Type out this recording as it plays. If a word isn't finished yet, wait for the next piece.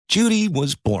Judy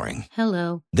was boring.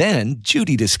 Hello. Then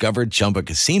Judy discovered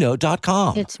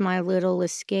ChumbaCasino.com. It's my little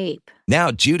escape. Now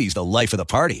Judy's the life of the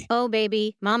party. Oh,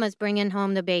 baby, mama's bringing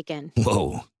home the bacon.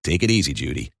 Whoa, take it easy,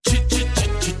 Judy.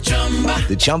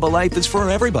 The Chumba life is for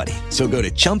everybody. So go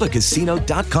to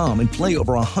ChumbaCasino.com and play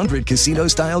over 100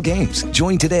 casino-style games.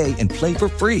 Join today and play for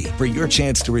free for your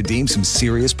chance to redeem some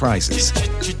serious prizes.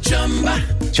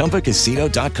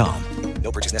 ChumbaCasino.com.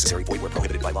 No purchase necessary. Void where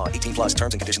prohibited by law. 18 plus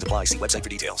terms and conditions apply. See website for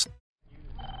details.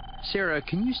 Sarah,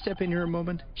 can you step in here a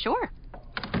moment? Sure.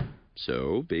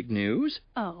 So, big news.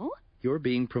 Oh? You're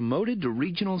being promoted to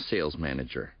regional sales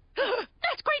manager.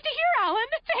 That's great to hear, Alan.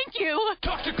 Thank you.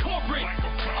 Talk to corporate.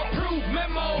 Approve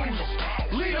memos.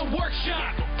 Lead a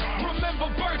workshop. Remember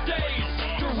birthdays.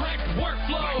 Direct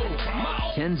workflow.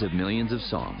 Tens of millions of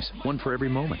songs, one for every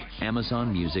moment.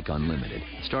 Amazon Music Unlimited.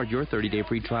 Start your 30-day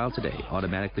free trial today.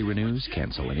 Automatically renews,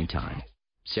 cancel anytime.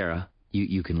 Sarah,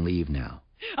 you can leave now.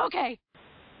 Okay.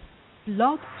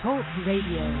 Blog Talk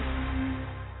Radio.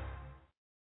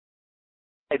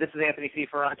 Hey, this is Anthony C.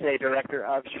 Ferrante, director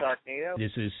of Sharknado.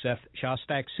 This is Seth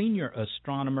Shostak, senior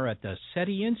astronomer at the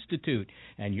SETI Institute,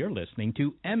 and you're listening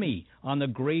to Emi on the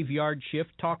Graveyard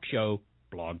Shift talk show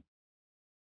blog.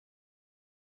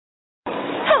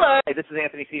 Hello. Hey, this is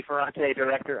Anthony C. Ferrante,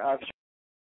 director of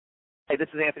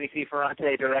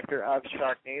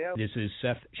Sharknado. This is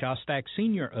Seth Shostak,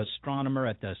 senior astronomer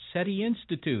at the SETI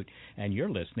Institute, and you're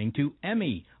listening to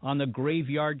Emi on the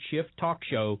Graveyard Shift talk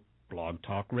show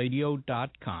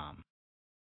blogtalkradio.com.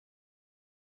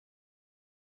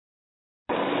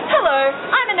 Hello,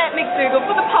 I'm Annette McDougall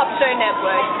for the Pop Show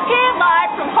Network, here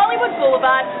live from Hollywood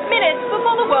Boulevard, minutes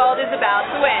before the world is about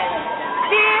to end.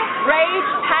 Fear, rage,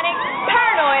 panic,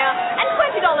 paranoia, and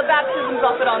 $20 baptisms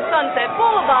offered on Sunset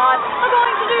Boulevard are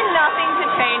going to do nothing to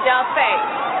change our fate.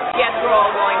 Yes, we're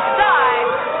all going to die.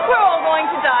 We're all going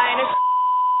to die in a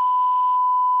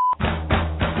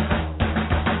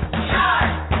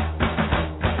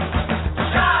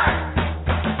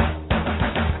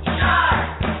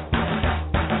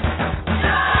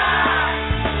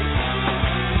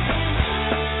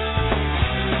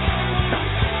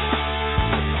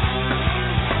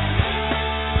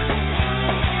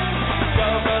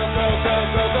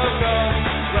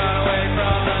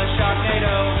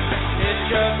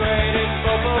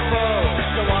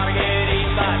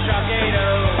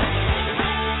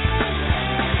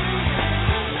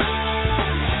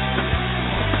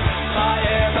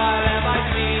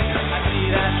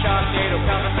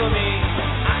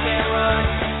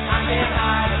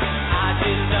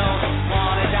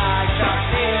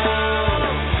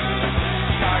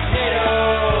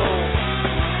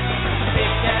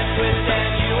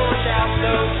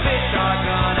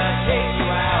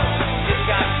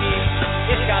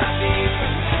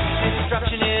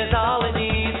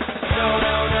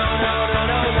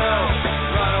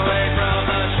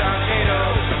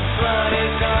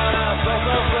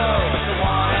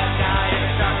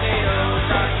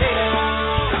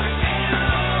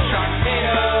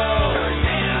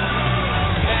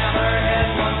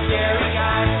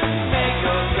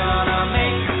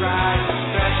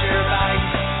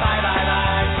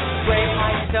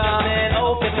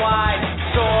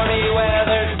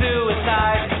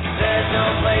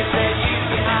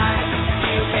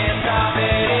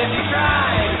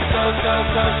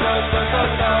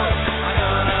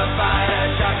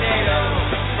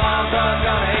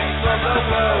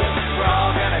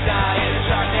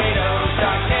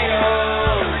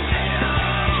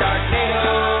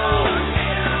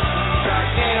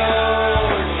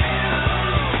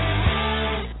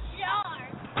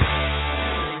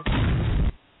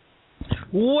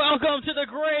Welcome to the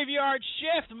Graveyard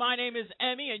Shift. My name is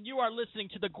Emi, and you are listening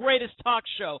to the greatest talk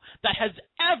show that has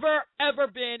ever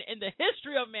been in the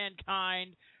history of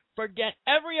mankind. Forget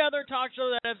every other talk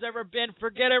show that has ever been.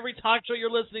 Forget every talk show you're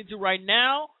listening to right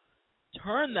now.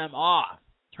 Turn them off.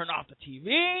 Turn off the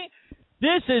TV.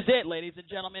 This is it, ladies and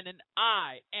gentlemen, and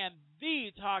I am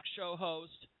the talk show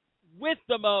host with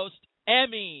the most,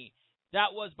 Emi.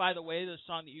 That was, by the way, the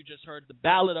song that you just heard, The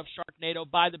Ballad of Sharknado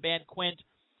by the band Quint,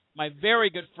 my very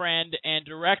good friend and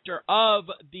director of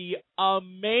the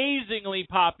amazingly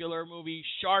popular movie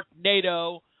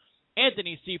Sharknado,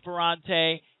 Anthony C.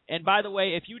 Ferrante. And by the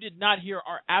way, if you did not hear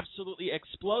our absolutely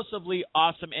explosively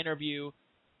awesome interview,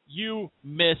 you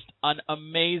missed an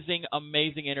amazing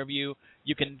interview.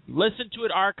 You can listen to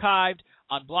it archived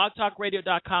on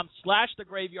blogtalkradio.com/The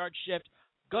Graveyard Shift.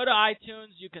 Go to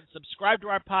iTunes. You can subscribe to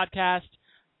our podcast.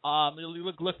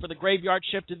 Look for The Graveyard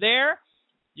Shift there.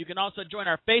 You can also join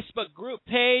our Facebook group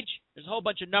page. There's a whole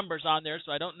bunch of numbers on there,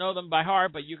 so I don't know them by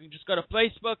heart, but you can just go to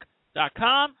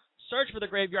facebook.com/The search for The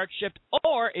Graveyard Shift,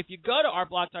 or if you go to our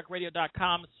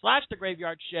blogtalkradio.com/The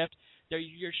Graveyard Shift, there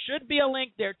should be a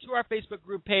link there to our Facebook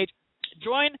group page.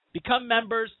 Join, become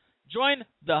members, join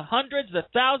the hundreds, the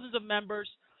thousands of members.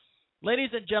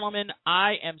 Ladies and gentlemen,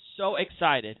 I am so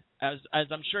excited. As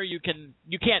I'm sure you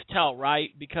can't tell,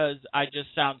 right? Because I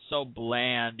just sound so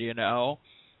bland, you know.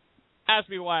 Ask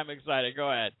me why I'm excited.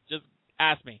 Go ahead. Just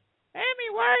ask me. Amy,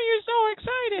 why are you so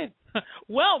excited?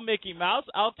 Well, Mickey Mouse,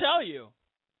 I'll tell you.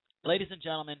 Ladies and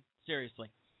gentlemen,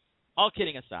 seriously, all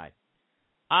kidding aside,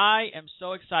 I am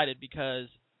so excited because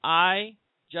I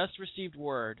just received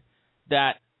word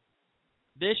that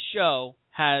this show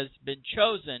has been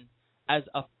chosen as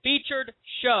a featured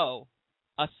show,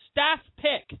 a staff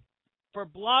pick for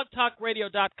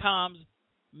blogtalkradio.com's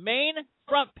main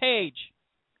front page.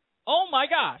 Oh my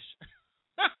gosh.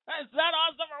 Is that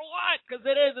awesome or what? Because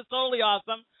it is. It's totally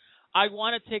awesome. I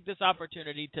want to take this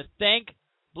opportunity to thank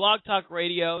Blog Talk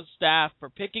Radio staff for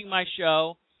picking my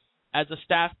show as a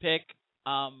staff pick.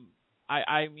 I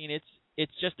mean,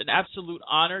 it's just an absolute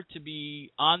honor to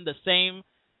be on the same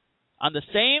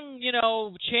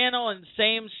channel and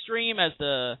same stream as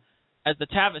the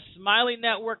Tavis Smiley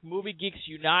Network, Movie Geeks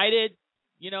United,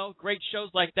 great shows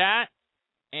like that.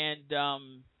 And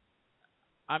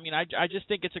I mean, I just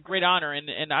think it's a great honor,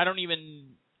 and I don't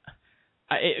even,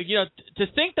 to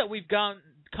think that we've come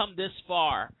this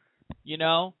far,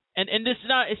 and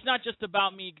it's not just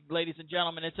about me, ladies and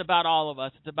gentlemen. It's about all of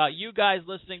us. It's about you guys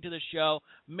listening to the show,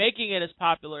 making it as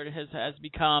popular as it has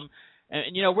become.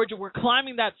 And we're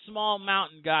climbing that small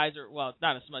mountain, guys. It's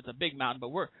not it's a big mountain, but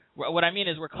what I mean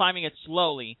is we're climbing it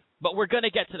slowly, but we're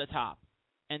gonna get to the top.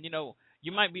 And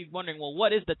you might be wondering, well,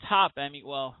 what is the top? I mean,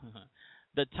 well,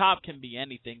 the top can be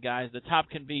anything, guys. The top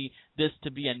can be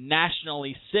to be a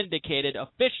officially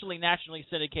nationally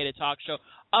syndicated talk show,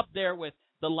 up there with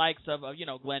the likes of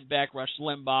Glenn Beck, Rush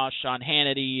Limbaugh, Sean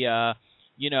Hannity,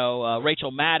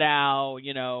 Rachel Maddow,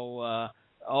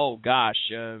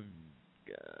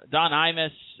 Don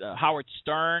Imus, Howard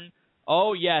Stern.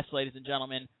 Oh, yes, ladies and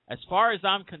gentlemen. As far as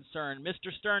I'm concerned,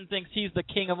 Mr. Stern thinks he's the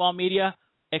king of all media.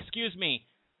 Excuse me.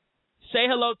 Say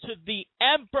hello to the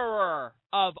emperor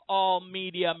of all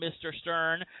media, Mr.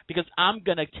 Stern, because I'm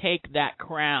going to take that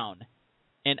crown,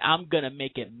 and I'm going to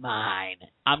make it mine.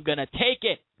 I'm going to take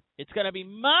it. It's going to be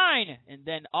mine, and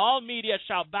then all media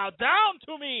shall bow down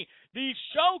to me, the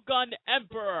Shogun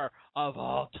Emperor of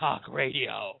all talk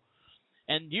radio.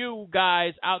 And you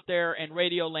guys out there in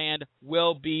Radio Land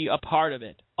will be a part of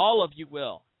it. All of you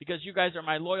will, because you guys are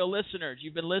my loyal listeners.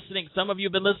 You've been listening. Some of you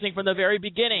have been listening from the very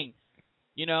beginning.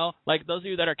 Like those of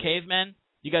you that are cavemen,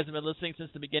 you guys have been listening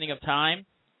since the beginning of time.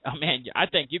 Oh, man, I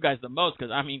thank you guys the most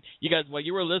because, I mean, you guys, while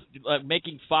you were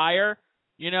making fire,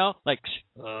 like,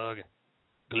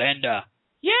 Glenda.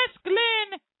 Yes,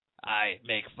 Glenn. I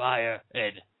make fire,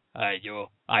 and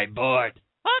I'm bored.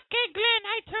 Okay, Glenn,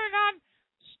 I turn on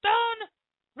Stone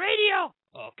Radio.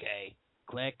 Okay,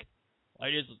 click.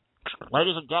 Ladies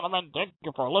and gentlemen, thank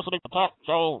you for listening to Talk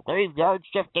Show Graveyard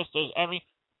Shift. This is Emmy.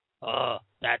 Oh,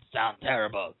 that sounds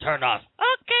terrible. Turn off.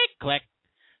 Okay, click.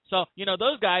 So,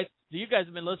 those guys, you guys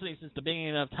have been listening since the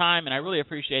beginning of time, and I really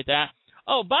appreciate that.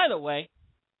 Oh, by the way,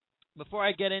 before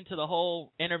I get into the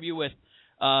whole interview with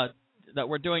that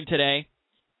we're doing today,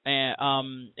 and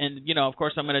of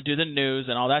course I'm going to do the news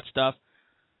and all that stuff,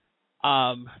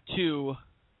 to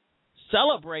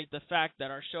celebrate the fact that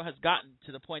our show has gotten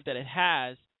to the point that it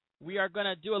has, we are going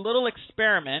to do a little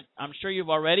experiment. I'm sure you've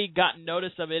already gotten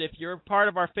notice of it. If you're part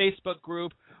of our Facebook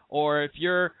group, or if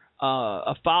you're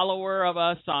a follower of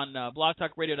us on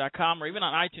blogtalkradio.com or even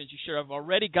on iTunes, you should have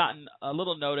already gotten a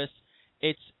little notice.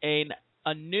 It's a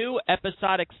new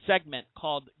episodic segment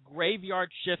called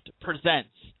Graveyard Shift Presents,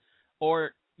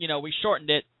 or, we shortened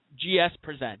it, GS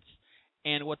Presents.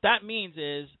 And what that means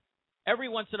is every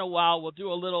once in a while we'll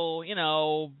do a little,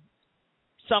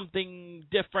 something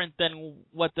different than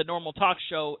what the normal talk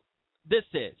show this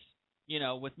is,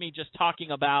 with me just talking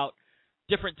about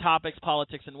different topics,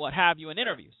 politics, and what have you, and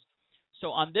interviews.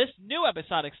 So on this new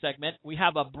episodic segment, we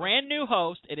have a brand new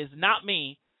host. It is not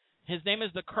me. His name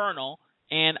is the Colonel,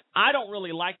 and I don't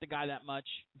really like the guy that much,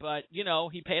 but,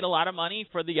 he paid a lot of money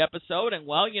for the episode, and,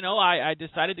 well, I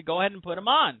decided to go ahead and put him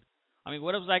on. I mean,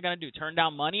 what was I going to do, turn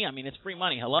down money? I mean, it's free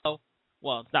money. Hello?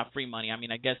 Well, it's not free money. I mean,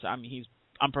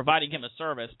 I'm providing him a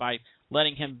service by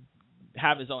letting him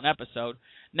have his own episode.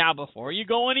 Now, before you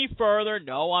go any further,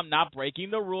 no, I'm not breaking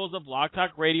the rules of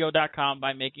blogtalkradio.com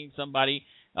by making somebody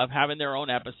of having their own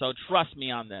episode. Trust me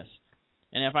on this.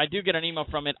 And if I do get an email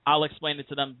from it, I'll explain it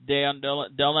to them.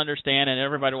 They'll understand, and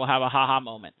everybody will have a ha-ha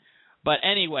moment. But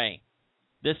anyway,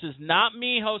 this is not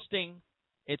me hosting.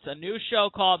 It's a new show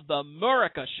called The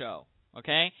Murica Show.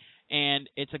 okay? And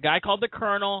it's a guy called the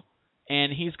Colonel,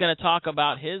 and he's going to talk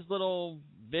about his little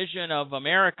vision of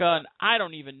America, and I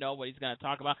don't even know what he's going to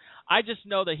talk about. I just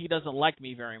know that he doesn't like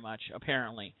me very much,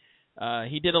 apparently.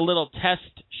 He did a little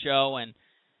test show, and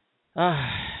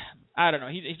I don't know.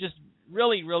 He's just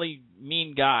really, really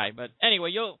mean guy. But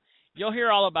anyway, you'll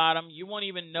hear all about him. You won't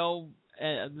even know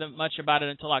much about it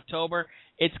until October.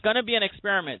 It's going to be an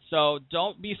experiment, so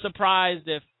don't be surprised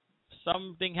if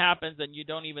something happens and you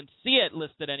don't even see it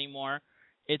listed anymore.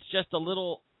 It's just a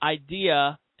little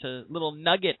little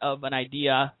nugget of an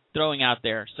idea throwing out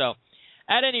there. So,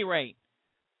 at any rate,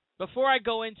 before I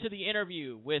go into the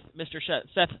interview with Mr.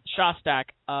 Seth Shostak,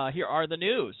 here are the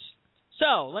news.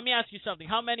 So, let me ask you something.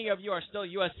 How many of you are still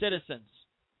U.S. citizens?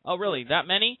 Oh, really? That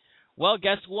many? Well,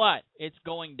 guess what? It's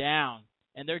going down,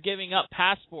 and they're giving up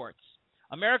passports.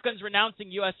 Americans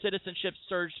renouncing U.S. citizenship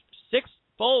surged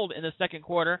sixfold in the second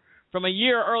quarter from a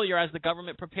year earlier as the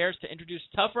government prepares to introduce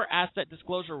tougher asset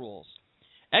disclosure rules.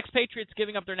 Expatriates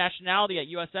giving up their nationality at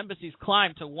U.S. embassies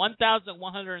climbed to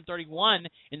 1,131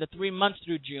 in the 3 months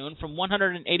through June from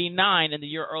 189 in the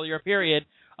year earlier period,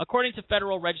 according to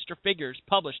Federal Register figures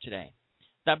published today.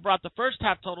 That brought the first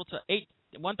half total to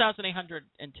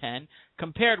 1,810,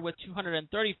 compared with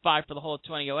 235 for the whole of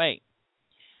 2008.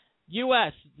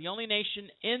 U.S., the only nation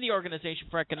in the Organization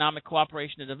for Economic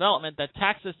Cooperation and Development that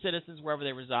taxes citizens wherever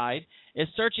they reside, is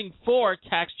searching for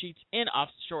tax cheats in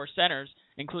offshore centers,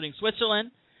 including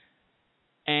Switzerland,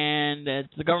 and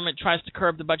the government tries to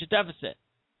curb the budget deficit.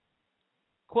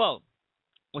 Quote,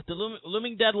 with the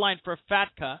looming deadline for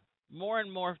FATCA, more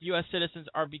and more U.S. citizens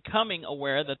are becoming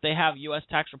aware that they have U.S.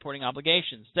 tax reporting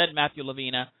obligations, said Matthew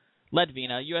Ledvina,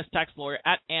 U.S. tax lawyer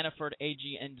at Annaford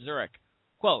AG in Zurich.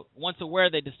 Quote, once aware,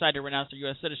 they decide to renounce their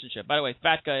U.S. citizenship. By the way,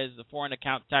 FATCA is the Foreign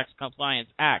Account Tax Compliance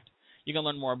Act. You can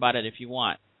learn more about it if you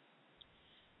want.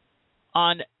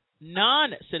 On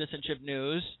non-citizenship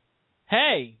news,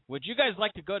 hey, would you guys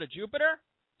like to go to Jupiter?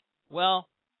 Well,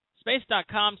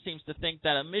 Space.com seems to think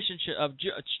that a mission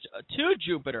to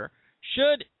Jupiter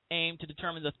should aim to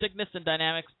determine the thickness and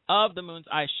dynamics of the moon's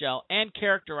ice shell and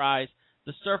characterize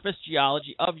the surface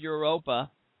geology of Europa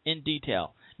in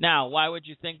detail. Now, why would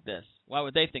you think this? Why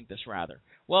would they think this, rather?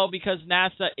 Well, because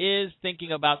NASA is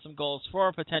thinking about some goals for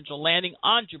a potential landing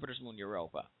on Jupiter's moon,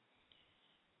 Europa.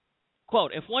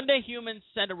 Quote, if one day humans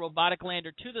send a robotic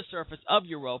lander to the surface of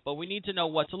Europa, we need to know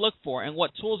what to look for and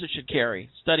what tools it should carry,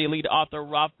 study lead author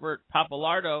Robert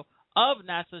Pappalardo of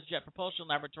NASA's Jet Propulsion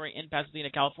Laboratory in Pasadena,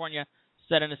 California,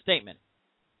 said in a statement.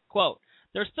 Quote,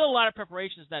 there's still a lot of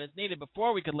preparations that is needed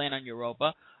before we could land on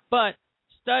Europa, but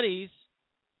studies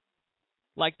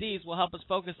like these will help us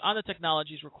focus on the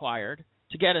technologies required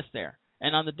to get us there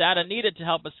and on the data needed to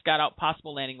help us scout out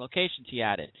possible landing locations, he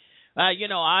added.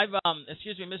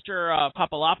 Excuse me, Mr.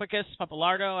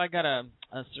 Pappalardo, I got a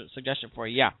suggestion for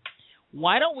you. Yeah.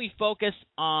 Why don't we focus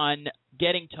on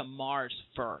getting to Mars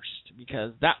first?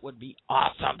 Because that would be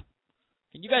awesome.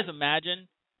 Can you guys imagine?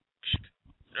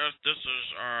 This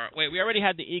is, Wait, we already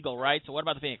had the Eagle, right? So what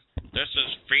about the Phoenix? This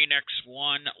is Phoenix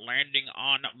 1 landing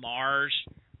on Mars.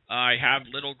 I have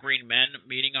little green men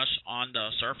meeting us on the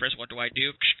surface. What do I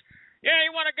do? Yeah,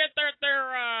 you want to get their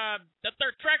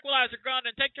tranquilizer gun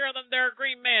and take care of them there,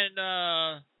 green men,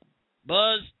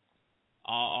 Buzz?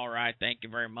 All right, thank you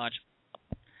very much.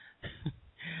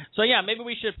 So, yeah, maybe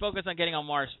we should focus on getting on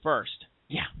Mars first.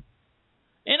 Yeah.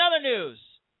 In other news,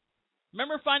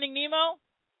 remember Finding Nemo?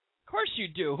 Of course you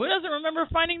do. Who doesn't remember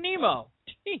Finding Nemo?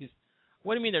 Jeez.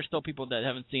 What do you mean there's still people that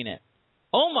haven't seen it?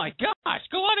 Oh, my gosh.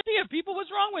 Go out and see it, people.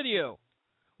 What's wrong with you?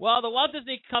 Well, the Walt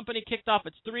Disney Company kicked off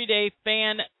its 3-day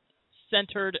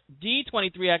fan-centered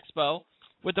D23 Expo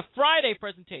with a Friday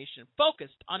presentation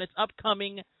focused on its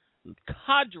upcoming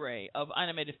cadre of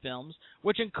animated films,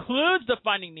 which includes the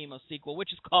Finding Nemo sequel,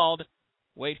 which is called,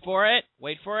 wait for it,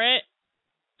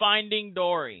 Finding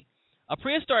Dory, a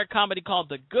prehistoric comedy called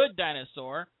The Good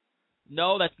Dinosaur.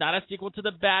 No, that's not a sequel to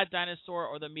The Bad Dinosaur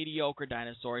or The Mediocre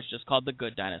Dinosaur. It's just called The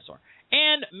Good Dinosaur.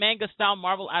 And manga-style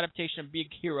Marvel adaptation Big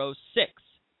Hero 6.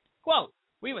 Quote,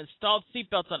 we've installed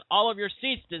seatbelts on all of your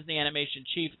seats, Disney Animation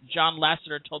Chief John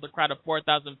Lasseter told the crowd of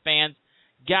 4,000 fans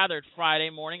gathered Friday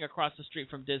morning across the street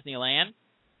from Disneyland.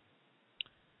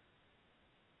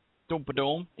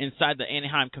 Inside the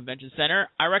Anaheim Convention Center.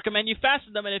 I recommend you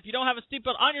fasten them, and if you don't have a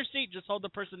seatbelt on your seat, just hold the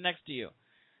person next to you.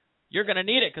 You're going to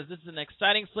need it because this is an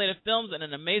exciting slate of films and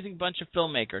an amazing bunch of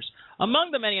filmmakers.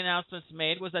 Among the many announcements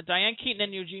made was that Diane Keaton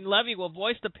and Eugene Levy will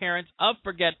voice the parents of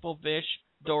Forgetful Fish,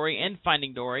 Dory, and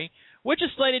Finding Dory, which is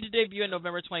slated to debut in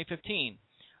November 2015.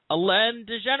 Ellen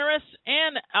DeGeneres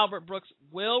and Albert Brooks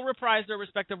will reprise their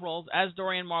respective roles as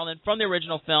Dory and Marlin from the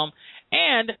original film,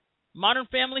 and Modern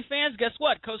Family fans, guess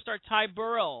what? Co-star Ty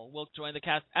Burrell will join the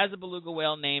cast as a beluga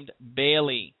whale named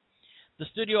Bailey. The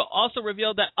studio also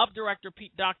revealed that Up director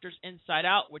Pete Docter's Inside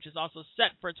Out, which is also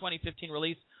set for a 2015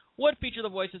 release, would feature the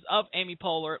voices of Amy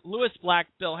Poehler, Louis Black,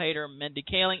 Bill Hader, Mindy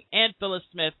Kaling, and Phyllis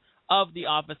Smith of The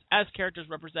Office as characters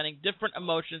representing different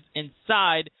emotions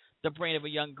inside the brain of a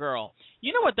young girl.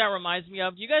 You know what that reminds me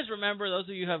of? You guys remember, those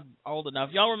of you who are old enough,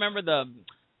 y'all remember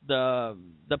the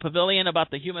pavilion about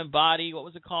the human body? What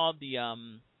was it called?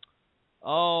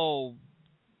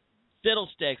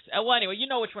 Fiddlesticks. Well, anyway, you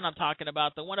know which one I'm talking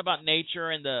about. The one about nature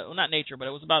and not nature, but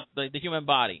it was about the human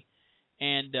body.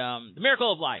 And the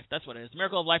Miracle of Life, that's what it is, the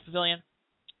Miracle of Life Pavilion.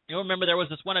 You remember there was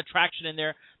this one attraction in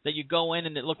there that you go in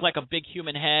and it looked like a big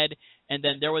human head, and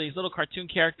then there were these little cartoon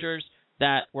characters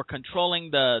that were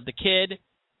controlling the kid,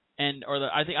 I don't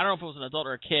know if it was an adult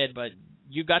or a kid, but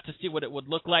you got to see what it would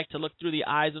look like to look through the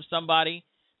eyes of somebody.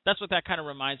 That's what that kind of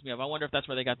reminds me of. I wonder if that's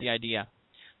where they got the idea.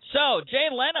 So, Jay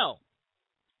Leno,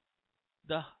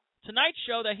 the Tonight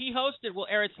Show that he hosted will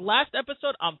air its last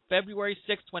episode on February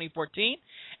 6, 2014,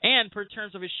 and per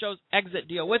terms of his show's exit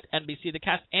deal with NBC, the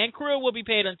cast and crew will be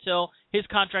paid until his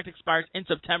contract expires in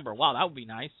September. Wow, that would be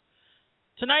nice.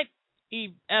 Tonight,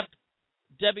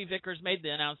 Debbie Vickers made the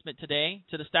announcement today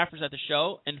to the staffers at the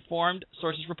show, informed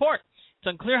sources report. It's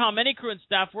unclear how many crew and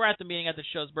staff were at the meeting at the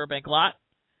show's Burbank lot.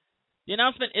 The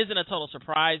announcement isn't a total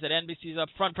surprise. At NBC's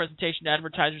upfront presentation to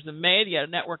advertisers in May, the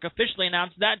network officially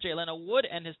announced that Jay Leno would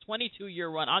end his 22-year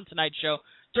run on Tonight Show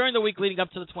during the week leading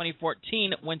up to the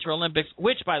 2014 Winter Olympics,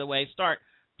 which, by the way, start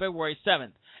February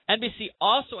 7th. NBC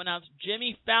also announced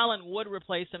Jimmy Fallon would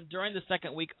replace him during the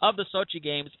second week of the Sochi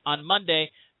Games on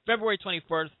Monday, February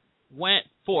 4th,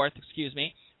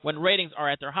 when ratings are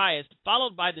at their highest,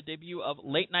 followed by the debut of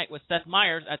Late Night with Seth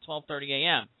Meyers at 12:30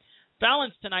 a.m.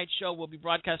 Fallon's Tonight Show will be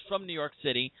broadcast from New York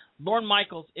City. Lorne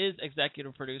Michaels is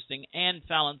executive producing, and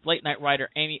Fallon's late-night writer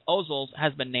Amy Ozols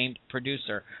has been named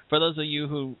producer. For those of you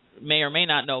who may or may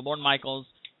not know, Lorne Michaels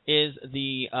is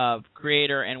the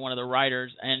creator and one of the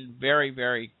writers and very,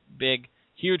 very big,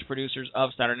 huge producers of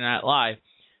Saturday Night Live.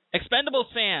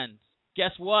 Expendables fans,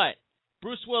 guess what?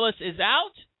 Bruce Willis is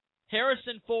out.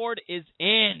 Harrison Ford is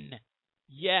in.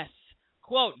 Yes.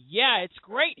 Quote, yeah, it's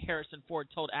great, Harrison Ford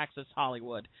told Access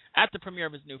Hollywood at the premiere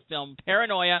of his new film,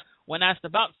 Paranoia, when asked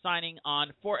about signing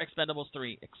on for Expendables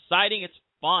 3. Exciting, it's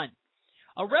fun.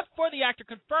 A rep for the actor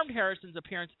confirmed Harrison's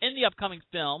appearance in the upcoming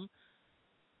film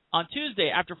on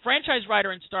Tuesday after franchise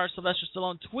writer and star Sylvester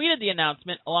Stallone tweeted the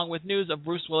announcement along with news of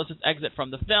Bruce Willis's exit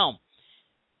from the film.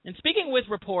 In speaking with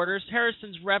reporters,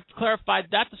 Harrison's rep clarified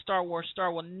that the Star Wars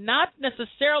star will not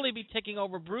necessarily be taking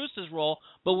over Bruce's role,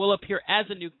 but will appear as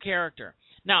a new character.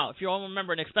 Now, if you all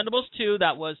remember in Expendables 2,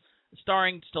 that was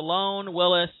starring Stallone,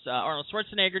 Willis, Arnold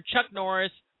Schwarzenegger, Chuck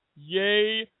Norris,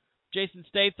 Jason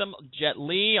Statham, Jet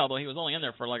Li, although he was only in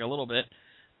there for like a little bit,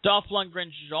 Dolph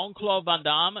Lundgren, Jean-Claude Van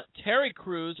Damme, Terry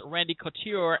Crews, Randy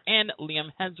Couture, and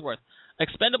Liam Hemsworth.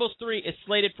 Expendables 3 is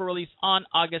slated for release on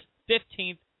August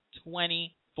 15th,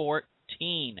 2014.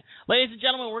 Ladies and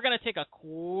gentlemen, we're going to take a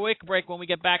quick break. When we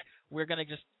get back, we're going to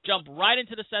just jump right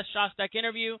into the Seth Shostak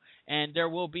interview, and there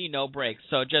will be no breaks.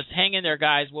 So just hang in there,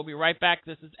 guys. We'll be right back.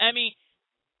 This is Emi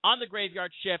on the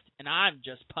Graveyard Shift, and I'm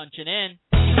just punching in.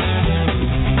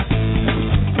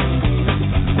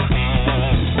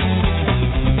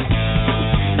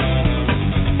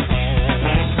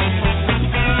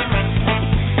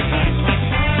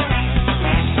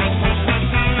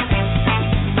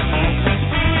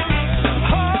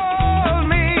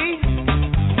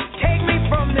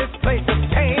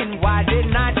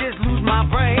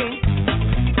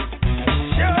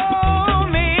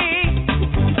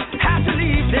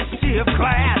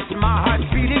 Class, my heart's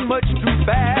beating much too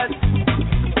fast.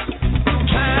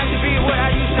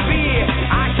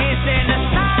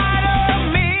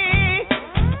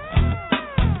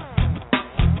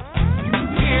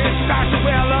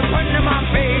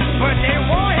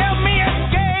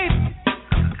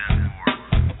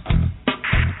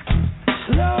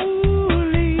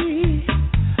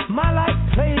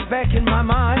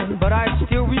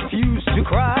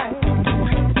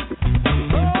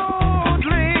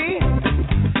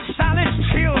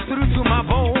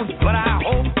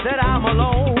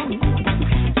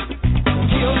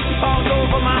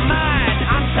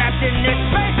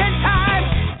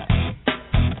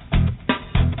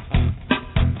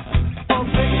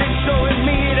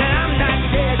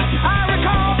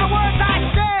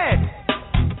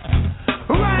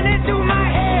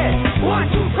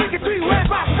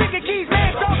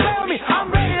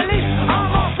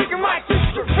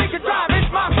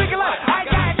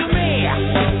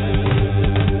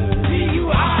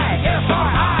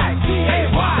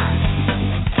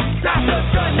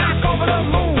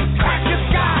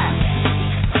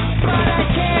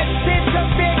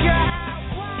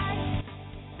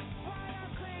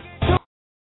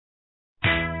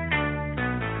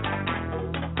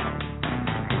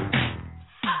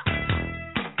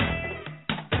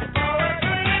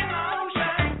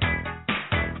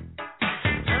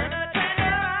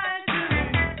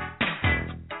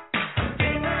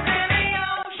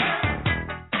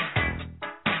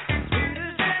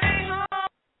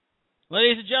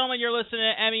 Ladies and gentlemen, you're listening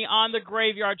to Emi on the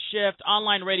Graveyard Shift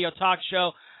online radio talk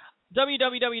show.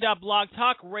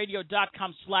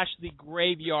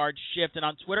 www.blogtalkradio.com/thegraveyardshift and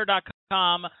on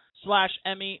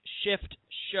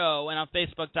twitter.com/EmiShiftShow and on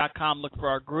Facebook.com. Look for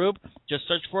our group. Just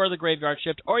search for the Graveyard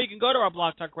Shift, or you can go to our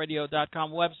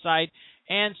blogtalkradio.com website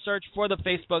and search for the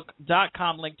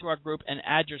Facebook.com link to our group and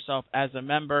add yourself as a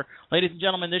member. Ladies and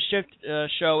gentlemen, this shift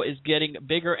show is getting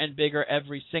bigger and bigger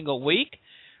every single week.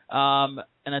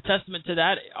 And a testament to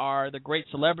that are the great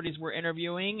celebrities we're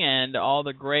interviewing and all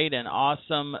the great and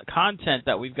awesome content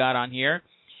that we've got on here.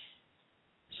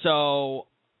 So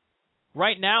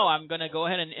right now I'm going to go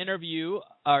ahead and air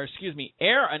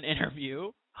an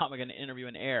interview. How am I going to interview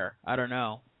an air? I don't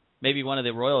know. Maybe one of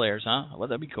the royal airs, huh? Well,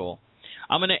 that'd be cool.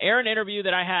 I'm going to air an interview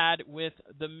that I had with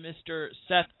the Mr.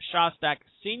 Seth Shostak,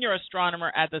 senior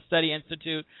astronomer at the SETI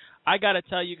Institute. I got to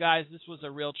tell you guys, this was a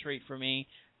real treat for me.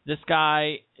 This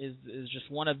guy is just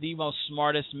one of the most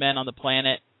smartest men on the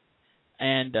planet,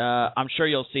 and I'm sure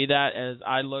you'll see that as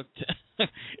I looked. When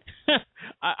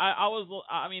I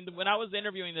was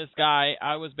interviewing this guy,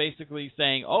 I was basically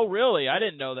saying, "Oh, really? I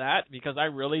didn't know that," because I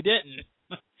really didn't.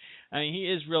 I mean,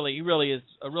 he really is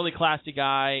a really classy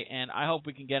guy, and I hope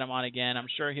we can get him on again. I'm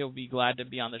sure he'll be glad to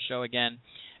be on the show again.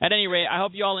 At any rate, I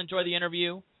hope you all enjoy the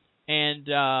interview,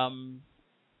 and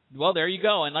well, there you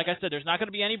go. And like I said, there's not going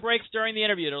to be any breaks during the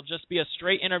interview. It'll just be a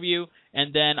straight interview,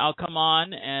 and then I'll come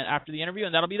on and after the interview,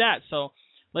 and that'll be that. So,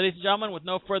 ladies and gentlemen, with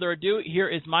no further ado, here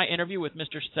is my interview with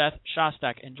Mr. Seth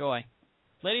Shostak. Enjoy.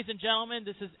 Ladies and gentlemen,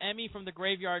 this is Emi from the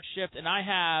Graveyard Shift, and I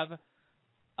have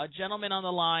a gentleman on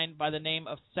the line by the name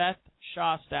of Seth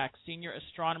Shostak, senior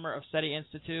astronomer of SETI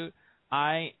Institute.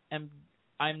 I'm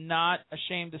not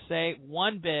ashamed to say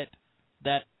one bit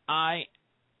that I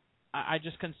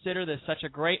just consider this such a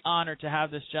great honor to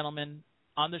have this gentleman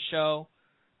on the show.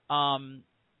 How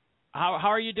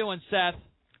are you doing, Seth?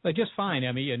 Just fine,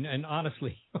 Emmy, and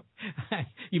honestly,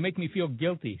 you make me feel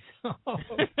guilty.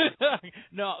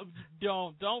 No,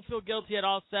 don't feel guilty at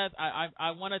all, Seth.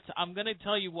 I'm going to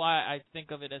tell you why I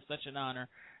think of it as such an honor.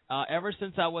 Ever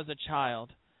since I was a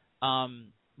child,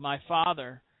 my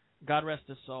father, God rest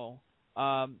his soul,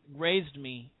 raised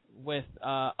me with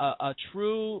a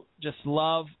true just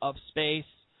love of space,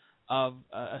 of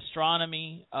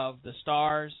astronomy, of the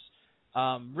stars,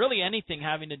 really anything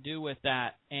having to do with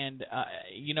that. And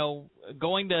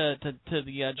going to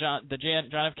the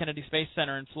John F. Kennedy Space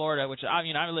Center in Florida, which I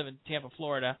live in Tampa,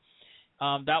 Florida.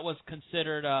 That was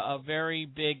considered a very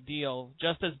big deal,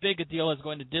 just as big a deal as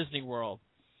going to Disney World.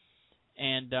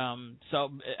 And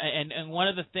and one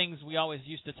of the things we always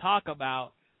used to talk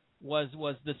about was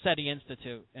the SETI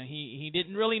Institute, and he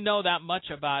didn't really know that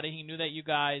much about it. He knew that you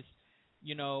guys,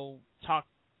 talk.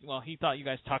 Well, he thought you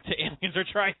guys talked to aliens or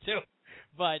tried to,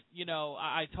 but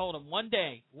I told him one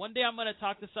day I'm going to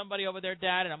talk to somebody over there,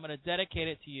 Dad, and I'm going to dedicate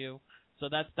it to you. So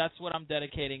that's what I'm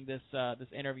dedicating this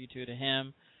interview to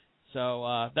him.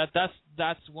 So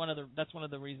that's one of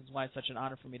the reasons why it's such an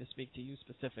honor for me to speak to you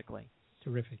specifically.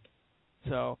 Terrific.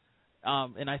 So.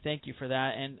 And I thank you for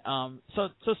that. And so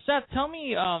Seth, tell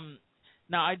me.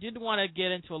 Now, I did want to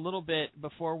get into a little bit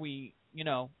before we,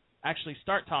 actually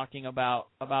start talking about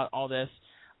all this.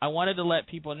 I wanted to let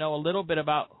people know a little bit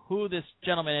about who this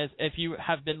gentleman is. If you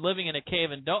have been living in a cave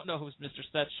and don't know who Mr.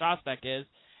 Seth Shostak is,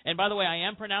 and by the way, I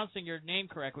am pronouncing your name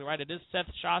correctly, right? It is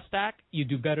Seth Shostak. You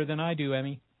do better than I do,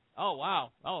 Emmy. Oh,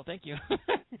 wow. Oh, thank you.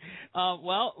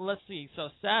 Well, let's see. So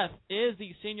Seth is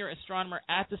the senior astronomer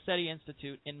at the SETI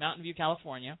Institute in Mountain View,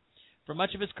 California. For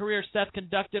much of his career, Seth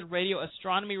conducted radio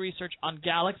astronomy research on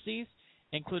galaxies,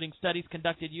 including studies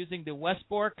conducted using the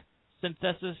Westbrook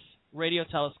Synthesis Radio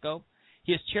Telescope.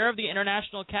 He is chair of the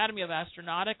International Academy of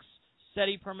Astronautics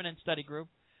SETI Permanent Study Group.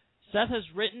 Seth has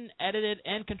written, edited,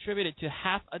 and contributed to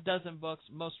half a dozen books,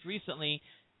 most recently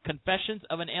Confessions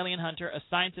of an Alien Hunter, A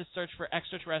Scientist's Search for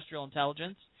Extraterrestrial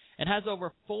Intelligence, and has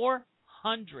over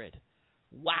 400,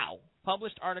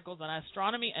 published articles on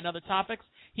astronomy and other topics.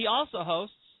 He also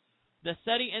hosts the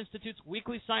SETI Institute's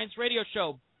weekly science radio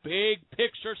show, Big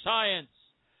Picture Science.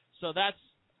 So that's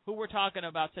who we're talking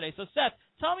about today. So Seth,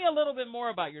 tell me a little bit more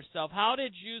about yourself. How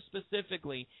did you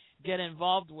specifically get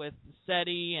involved with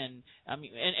SETI,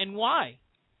 and why?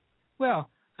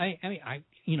 Well, I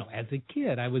as a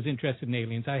kid, I was interested in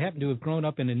aliens. I happened to have grown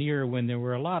up in an era when there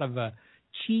were a lot of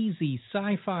cheesy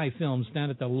sci-fi films down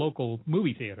at the local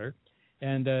movie theater.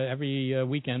 And every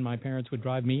weekend, my parents would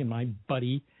drive me and my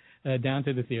buddy down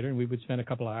to the theater, and we would spend a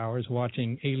couple of hours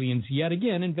watching aliens yet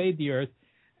again invade the Earth.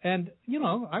 And,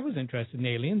 I was interested in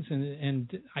aliens,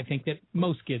 and I think that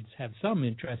most kids have some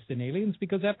interest in aliens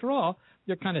because, after all,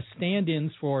 they're kind of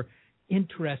stand-ins for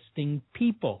interesting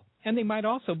people. and they might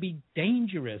also be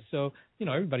dangerous. So,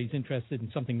 everybody's interested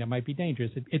in something that might be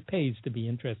dangerous. It pays to be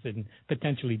interested in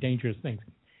potentially dangerous things.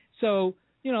 So,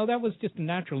 that was just a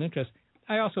natural interest.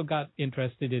 I also got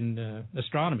interested in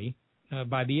astronomy.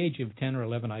 By the age of 10 or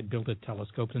 11, I built a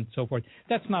telescope and so forth.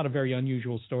 That's not a very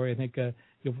unusual story. I think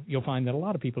you'll find that a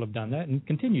lot of people have done that and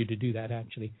continue to do that,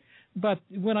 actually. But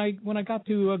when I got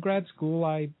to grad school,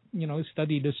 I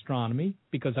studied astronomy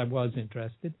because I was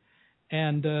interested,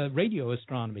 and radio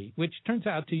astronomy, which turns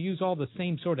out to use all the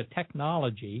same sort of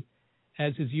technology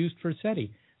as is used for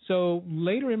SETI. So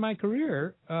later in my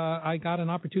career, I got an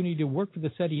opportunity to work for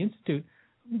the SETI Institute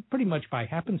pretty much by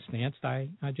happenstance. I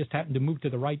just happened to move to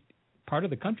the right part of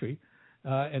the country,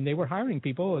 and they were hiring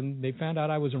people, and they found out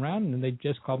I was around, and they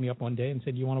just called me up one day and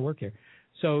said, "You want to work here?"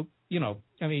 So,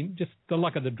 just the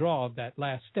luck of the draw of that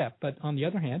last step. But on the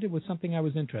other hand, it was something I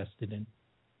was interested in.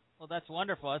 Well, that's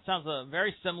wonderful. It sounds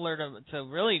very similar to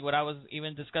really what I was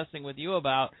even discussing with you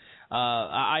about.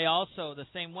 I also, the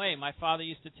same way, my father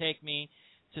used to take me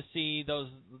to see those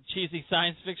cheesy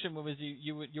science fiction movies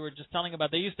you were just telling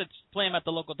about. They used to play them at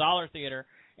the local dollar theater,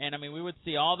 and we would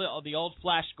see all the old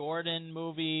Flash Gordon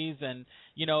movies, and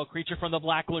Creature from the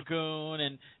Black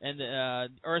Lagoon, and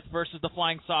Earth versus the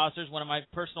Flying Saucers, one of my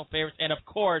personal favorites, and of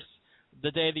course,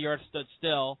 The Day the Earth Stood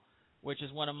Still, which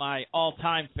is one of my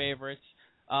all-time favorites.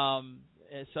 So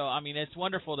it's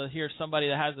wonderful to hear somebody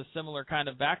that has a similar kind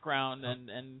of background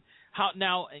and how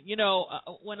now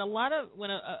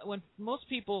when most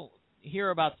people hear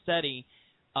about SETI,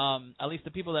 at least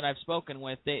the people that I've spoken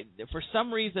with, they for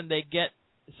some reason they get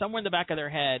somewhere in the back of their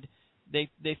head they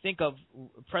think of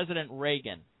President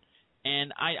Reagan,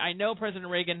 and I know President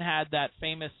Reagan had that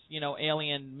famous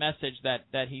alien message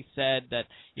that he said that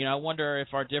I wonder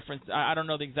if our difference, I don't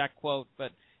know the exact quote,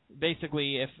 but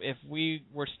basically, if we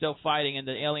were still fighting and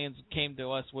the aliens came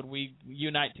to us, would we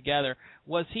unite together?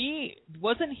 Wasn't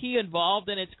he involved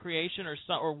in its creation,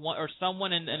 or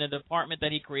someone in a department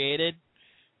that he created,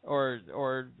 or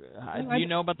do you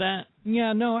know about that?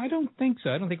 Yeah, no, I don't think so.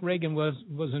 I don't think Reagan was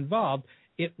involved.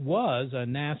 It was a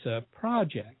NASA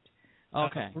project.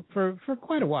 Okay. For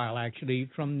quite a while, actually,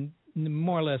 from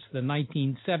more or less the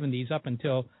 1970s up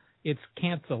until its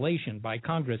cancellation by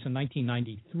Congress in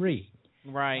 1993.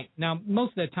 Right. Now,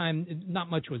 most of that time, not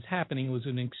much was happening. It was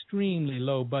an extremely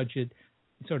low-budget,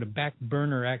 sort of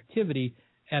back-burner activity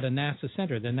at a NASA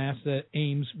center, the NASA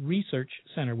Ames Research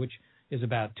Center, which is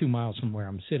about 2 miles from where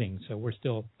I'm sitting, so we're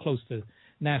still close to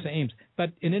NASA Ames.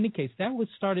 But in any case, that was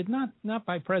started not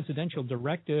by presidential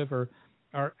directive or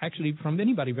actually from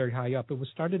anybody very high up. It was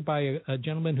started by a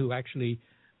gentleman who actually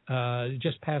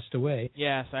just passed away.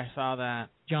 Yes, I saw that.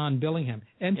 John Billingham,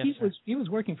 and yes, he was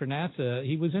working for NASA.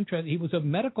 He was interested. He was a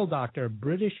medical doctor, a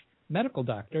British medical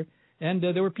doctor, and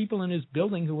there were people in his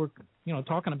building who were,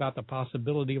 talking about the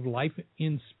possibility of life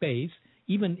in space,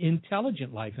 even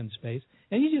intelligent life in space.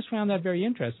 And he just found that very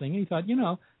interesting. And he thought,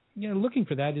 looking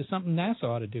for that is something NASA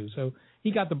ought to do. So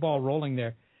he got the ball rolling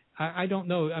there. I don't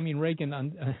know. I mean,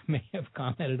 Reagan may have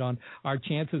commented on our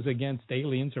chances against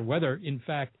aliens, or whether, in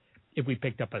fact, if we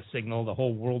picked up a signal, the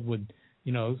whole world would,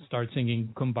 start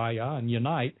singing Kumbaya and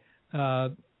unite.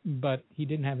 But he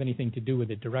didn't have anything to do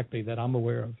with it directly that I'm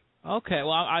aware of. Okay,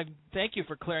 well, I thank you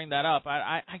for clearing that up.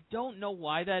 I don't know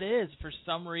why that is. For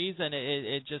some reason,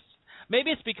 it just,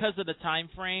 maybe it's because of the time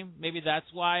frame. Maybe that's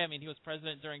why. I mean, he was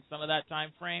president during some of that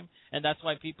time frame, and that's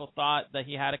why people thought that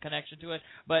he had a connection to it.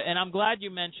 And I'm glad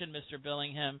you mentioned Mr.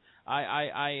 Billingham.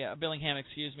 Billingham,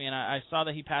 excuse me. And I saw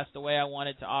that he passed away. I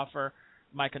wanted to offer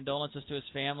my condolences to his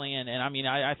family, and I mean,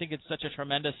 I think it's such a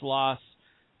tremendous loss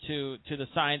to the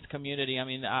science community. I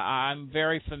mean, I'm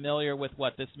very familiar with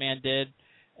what this man did,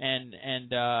 and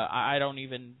I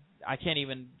can't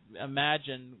even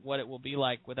imagine what it will be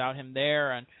like without him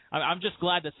there. And I'm just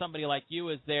glad that somebody like you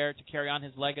is there to carry on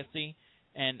his legacy.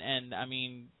 And I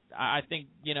mean, I think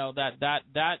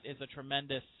that is a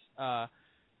tremendous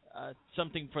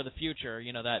something for the future.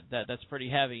 That's pretty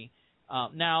heavy.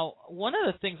 Now, one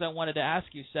of the things I wanted to ask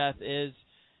you, Seth, is,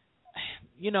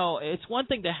 it's one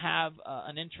thing to have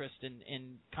an interest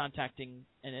in contacting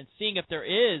and seeing if there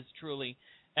is truly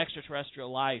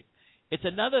extraterrestrial life. It's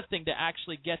another thing to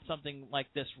actually get something like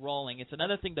this rolling. It's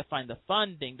another thing to find the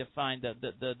funding, to find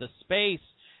the space,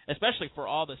 especially for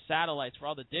all the satellites, for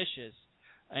all the dishes.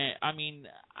 I mean,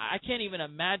 I can't even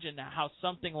imagine how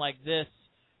something like this,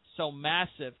 so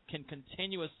massive, can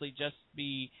continuously just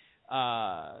be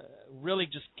really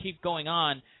just keep going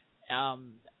on.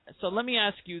 So let me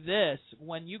ask you this: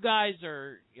 when you guys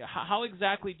how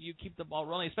exactly do you keep the ball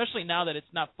rolling, especially now that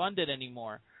it's not funded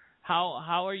anymore?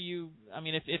 How are you? I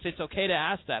mean, if it's okay to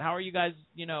ask that, how are you guys,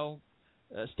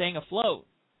 staying afloat?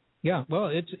 Yeah, well,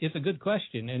 it's a good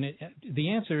question, and the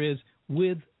answer is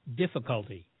with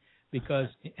difficulty, because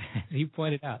as you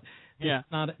pointed out,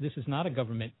 this is not a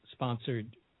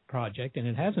government-sponsored project, and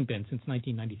it hasn't been since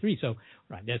 1993. So,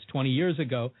 right, that's 20 years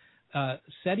ago.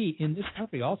 SETI in this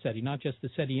country, all SETI, not just the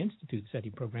SETI Institute SETI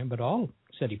program, but all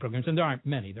SETI programs, and there aren't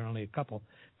many. There are only a couple,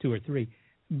 2 or 3,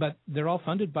 but they're all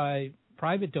funded by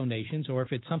private donations, or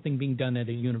if it's something being done at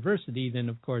a university, then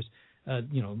of course,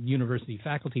 university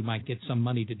faculty might get some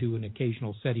money to do an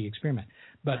occasional SETI experiment.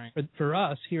 But for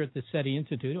us here at the SETI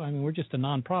Institute, I mean, we're just a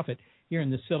nonprofit here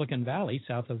in the Silicon Valley,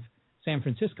 south of San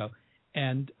Francisco,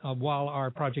 and while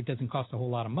our project doesn't cost a whole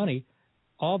lot of money,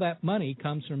 all that money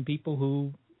comes from people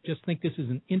who just think this is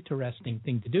an interesting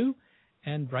thing to do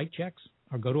and write checks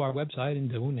or go to our website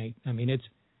and donate. I mean,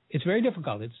 it's very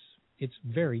difficult. It's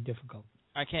very difficult.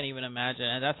 I can't even imagine,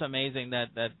 and that's amazing.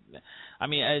 And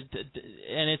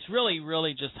it's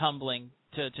really just humbling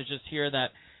to just hear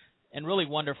that, and really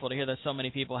wonderful to hear that so many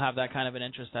people have that kind of an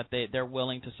interest, that they're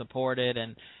willing to support it.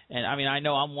 And I mean, I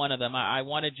know I'm one of them. I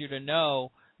wanted you to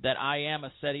know that I am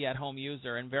a SETI at home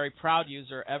user and very proud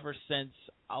user ever since.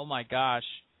 Oh my gosh.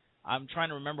 I'm trying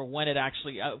to remember when it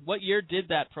actually. What year did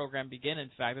that program begin?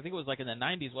 In fact, I think it was like in the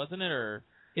 90s, wasn't it?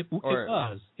 It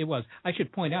was. I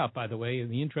should point out, by the way, in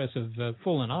the interest of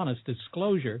full and honest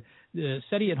disclosure, the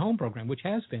SETI at Home program, which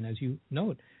has been, as you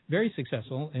know, very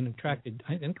successful and attracted,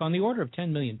 I think, on the order of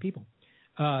 10 million people.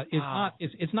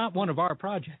 It's not one of our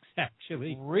projects,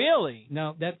 actually. Really?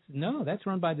 No, that's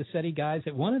run by the SETI guys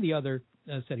at one of the other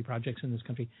SETI projects in this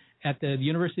country at the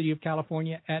University of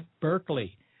California at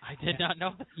Berkeley. I did not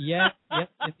know that. Yes,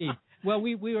 indeed. Well,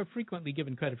 we were frequently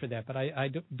given credit for that, but I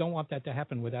don't want that to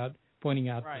happen without pointing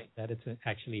out that it's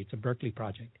a Berkeley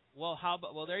project. Well,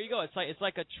 well, there you go. It's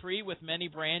like a tree with many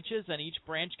branches, and each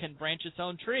branch can branch its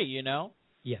own tree. You know.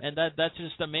 Yeah. And that's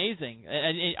just amazing.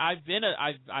 And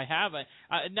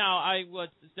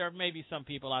there may be some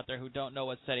people out there who don't know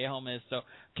what SETI Home is. So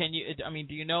do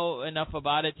you know enough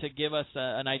about it to give us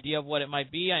an idea of what it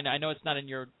might be? I know it's not in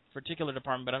your particular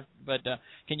department, but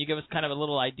can you give us kind of a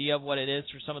little idea of what it is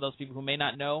for some of those people who may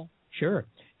not know? Sure.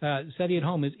 SETI at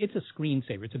Home it's a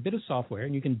screensaver. It's a bit of software,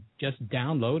 and you can just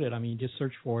download it. I mean, you just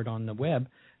search for it on the web,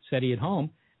 SETI at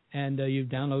Home, and you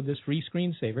download this free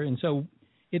screensaver. And so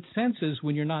it senses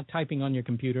when you're not typing on your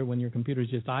computer, when your computer is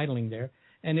just idling there,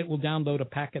 and it will download a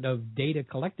packet of data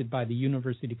collected by the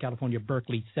University of California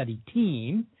Berkeley SETI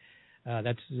team.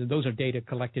 Those are data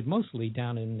collected mostly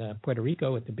down in Puerto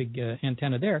Rico at the big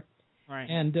antenna there, right?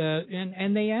 And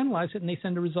they analyze it and they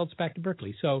send the results back to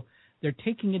Berkeley. So they're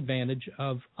taking advantage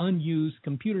of unused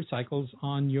computer cycles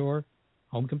on your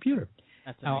home computer,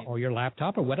 or your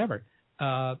laptop or whatever.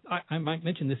 I might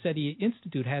mention the SETI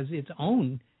Institute has its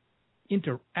own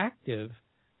interactive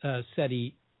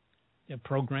SETI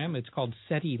program. It's called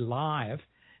SETI Live,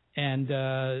 and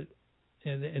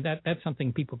that's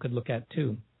something people could look at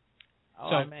too. Oh,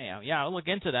 so, I may. Yeah, I'll look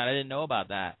into that. I didn't know about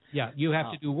that. Yeah, you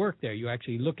have to do work there. You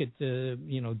actually look at the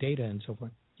data and so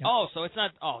forth. Yeah. Oh, so it's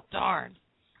not. Oh, darn!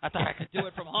 I thought I could do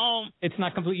it from home. It's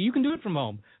not completely. You can do it from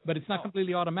home, but it's not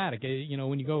completely automatic.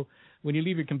 When you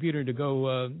leave your computer to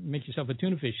go make yourself a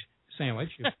tuna fish sandwich,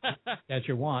 that's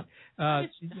your want. How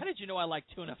did you know I like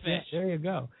tuna fish? Yeah, there you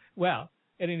go. Well,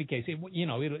 in any case,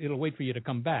 it'll wait for you to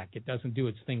come back. It doesn't do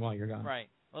its thing while you're gone. Right.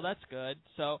 Well, that's good.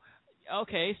 So.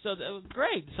 Okay, so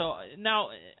great. So now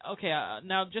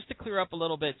just to clear up a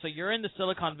little bit, so you're in the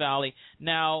Silicon Valley.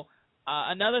 Now,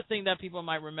 another thing that people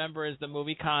might remember is the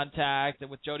movie Contact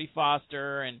with Jodie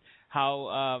Foster, and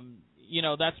how,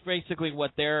 that's basically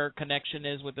what their connection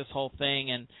is with this whole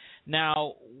thing. And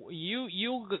now,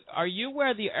 are you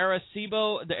where the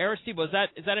Arecibo, is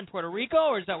that in Puerto Rico,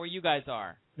 or is that where you guys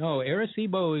are? No,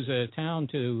 Arecibo is a town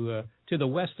to the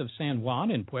west of San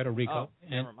Juan in Puerto Rico. Oh,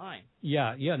 never mind.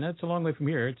 Yeah, and that's a long way from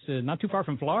here. It's not too far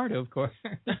from Florida, of course.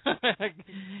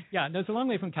 Yeah, no, it's a long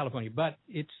way from California, but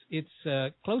it's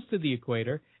close to the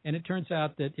equator, and it turns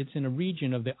out that it's in a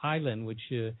region of the island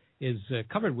which is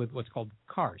covered with what's called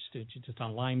karst. It's just a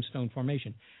limestone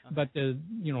formation. Okay.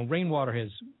 But rainwater has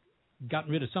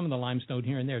gotten rid of some of the limestone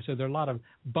here and there, so there are a lot of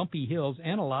bumpy hills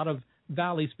and a lot of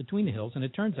valleys between the hills. And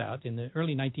it turns out in the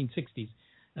early 1960s,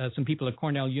 some people at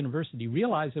Cornell University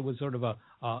realized there was sort of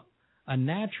a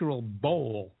natural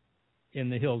bowl in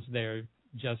the hills there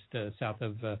just south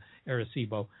of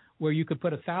Arecibo, where you could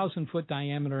put a 1,000-foot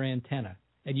diameter antenna,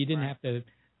 and you didn't have to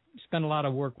spend a lot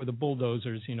of work with the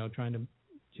bulldozers, trying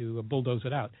to bulldoze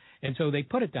it out. And so they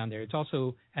put it down there. It's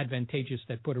also advantageous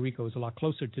that Puerto Rico is a lot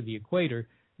closer to the equator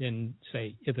than,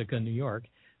 say, Ithaca, New York.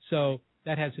 So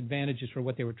that has advantages for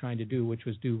what they were trying to do, which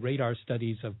was do radar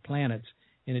studies of planets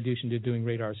in addition to doing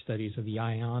radar studies of the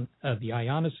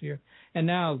ionosphere. And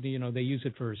now, they use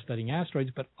it for studying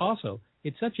asteroids, but also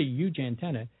it's such a huge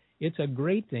antenna. It's a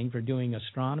great thing for doing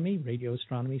astronomy, radio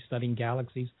astronomy, studying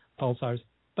galaxies, pulsars,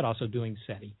 but also doing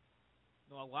SETI.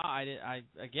 Well, wow! I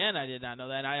did not know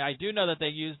that. I do know that they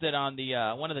used it on the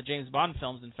one of the James Bond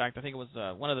films. In fact, I think it was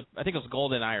I think it was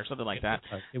GoldenEye or something like that.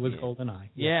 It was GoldenEye.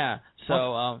 Yeah.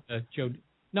 So I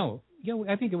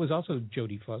think it was also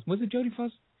Jodie Foster. Was it Jodie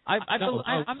Foster? I'm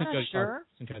not sure.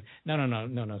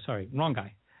 No. Sorry, wrong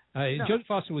guy. Jodie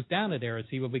Foster was down at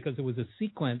Arecibo because there was a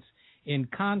sequence in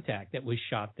Contact that was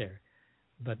shot there.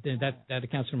 But that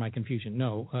accounts for my confusion.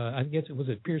 No, I guess it was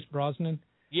Pierce Brosnan.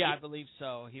 Yeah, I believe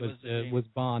so. He was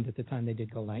Bond at the time they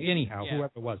did GoldenEye. Anyhow,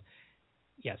 whoever it was,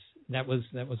 yes, that was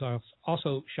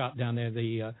also shot down there.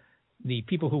 The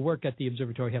people who work at the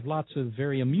observatory have lots of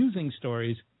very amusing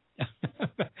stories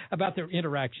about their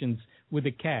interactions with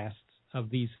the casts of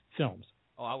these films.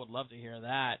 Oh, I would love to hear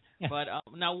that. Yeah. But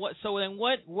now, what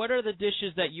are the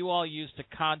dishes that you all use to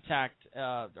contact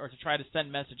or to try to send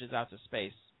messages out to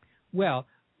space? Well,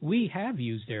 we have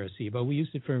used Arecibo. We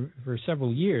used it for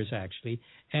several years, actually,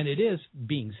 and it is,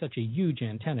 being such a huge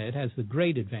antenna, it has the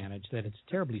great advantage that it's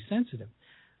terribly sensitive.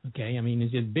 Okay, I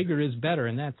mean, bigger is better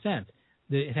in that sense.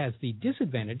 It has the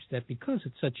disadvantage that because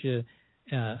it's such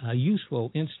a useful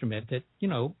instrument that,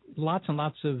 lots and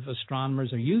lots of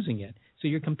astronomers are using it, so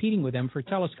you're competing with them for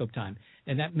telescope time,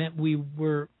 and that meant we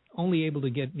were only able to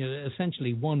get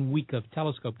essentially 1 week of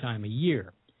telescope time a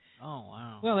year. Oh,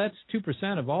 wow. Well, that's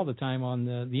 2% of all the time on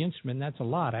the instrument. That's a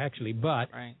lot, actually. But,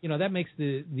 that makes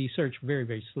the search very,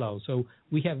 very slow. So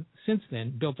we have since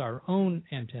then built our own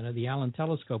antenna, the Allen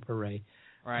Telescope Array.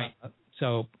 Right.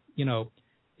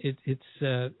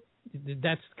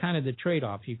 That's kind of the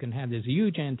trade-off. You can have this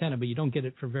huge antenna, but you don't get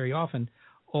it very often,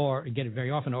 or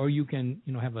you can,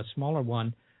 have a smaller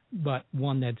one, but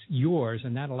one that's yours,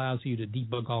 and that allows you to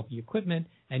debug all the equipment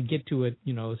and get to it,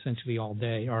 essentially all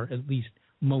day, or at least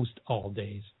most all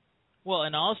days. Well,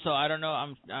 and also, I don't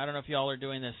know if y'all are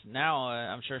doing this now.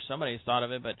 I'm sure somebody's thought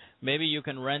of it, but maybe you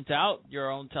can rent out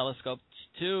your own telescopes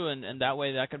too, and that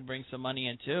way that could bring some money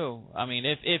in too. I mean,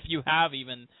 if you have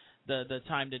even the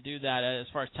time to do that, as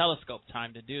far as telescope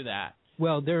time to do that.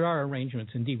 Well, there are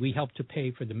arrangements indeed. We help to pay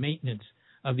for the maintenance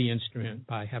of the instrument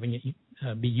by having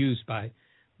it be used by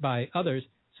others.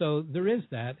 So there is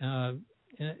that.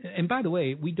 And by the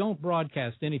way, we don't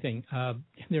broadcast anything.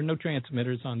 There are no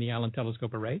transmitters on the Allen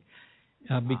Telescope Array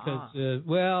because,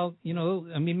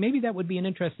 maybe that would be an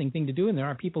interesting thing to do. And there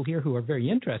are people here who are very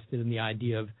interested in the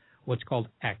idea of what's called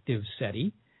active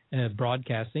SETI,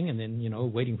 broadcasting and then,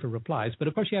 waiting for replies. But,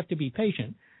 of course, you have to be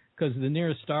patient because the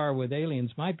nearest star with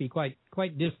aliens might be quite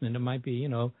distant. It might be,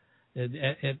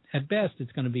 at best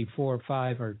it's going to be 4 or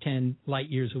 5 or 10 light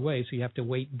years away. So you have to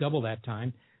wait double that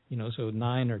time. So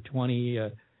 9 or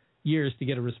 20 years to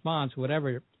get a response,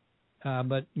 whatever.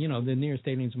 But, the nearest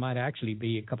aliens might actually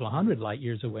be a couple of 100 light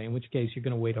years away, in which case you're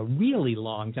going to wait a really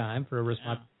long time for a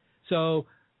response. Yeah. So,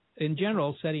 in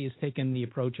general, SETI has taken the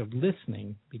approach of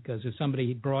listening, because if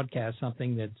somebody broadcasts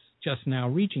something that's just now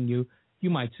reaching you, you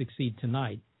might succeed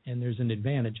tonight, and there's an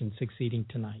advantage in succeeding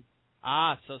tonight.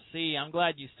 So see, I'm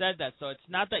glad you said that. So it's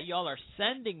not that y'all are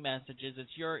sending messages,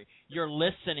 it's you're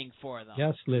listening for them.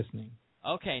 Just listening.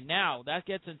 Okay, now that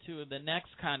gets into the next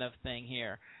kind of thing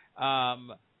here.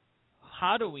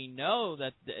 How do we know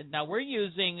that? Now we're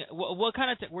using what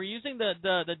kind of? We're using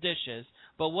the dishes,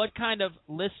 but what kind of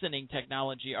listening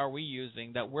technology are we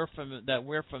using that we're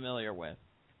familiar with?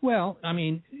 Well, I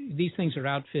mean, these things are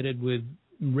outfitted with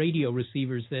radio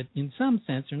receivers that, in some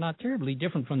sense, are not terribly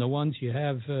different from the ones you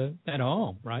have at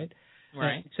home, right?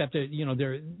 Right. Except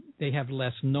that they have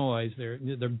less noise.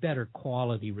 They're better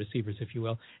quality receivers, if you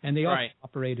will, and they also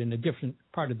operate in a different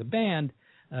part of the band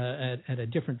at a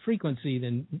different frequency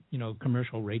than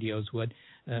commercial radios would,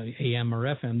 AM or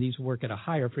FM. These work at a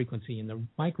higher frequency in the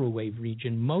microwave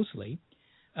region mostly.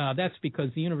 That's because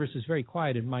the universe is very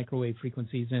quiet in microwave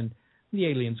frequencies, and the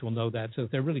aliens will know that. So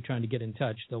if they're really trying to get in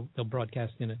touch, they'll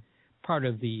broadcast in a part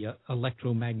of the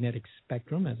electromagnetic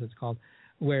spectrum, as it's called,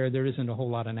 where there isn't a whole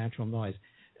lot of natural noise.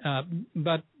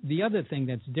 But the other thing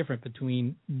that's different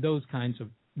between those kinds of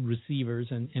receivers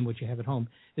and what you have at home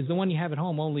is the one you have at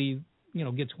home only,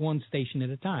 gets one station at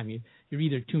a time. You're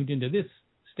either tuned into this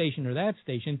station or that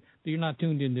station, but you're not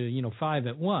tuned into, 5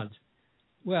 at once.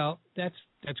 Well, that's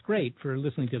great for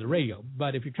listening to the radio.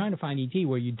 But if you're trying to find ET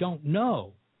where you don't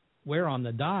know where on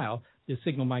the dial the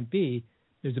signal might be,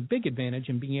 there's a big advantage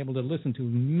in being able to listen to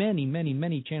many, many,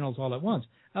 many channels all at once.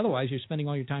 Otherwise, you're spending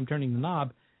all your time turning the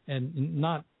knob and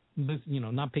not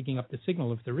picking up the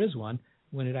signal if there is one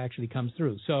when it actually comes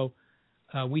through. So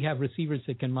we have receivers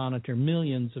that can monitor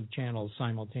millions of channels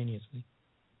simultaneously.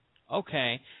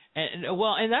 Okay, and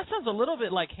that sounds a little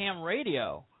bit like ham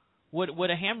radio. Would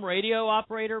a ham radio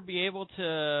operator be able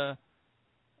to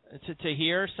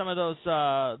hear some of those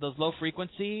low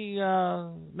frequency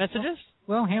messages?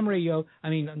 Well, ham radio, I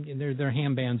mean, they're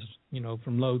ham bands,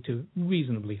 from low to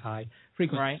reasonably high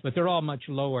frequencies, right. But they're all much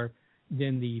lower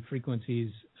than the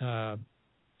frequencies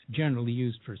generally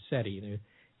used for SETI.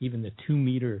 Even the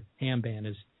 2-meter ham band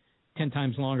is 10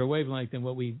 times longer wavelength than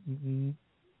what we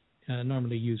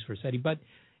normally use for SETI. But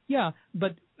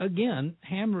but again,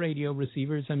 ham radio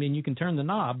receivers, I mean, you can turn the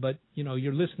knob, but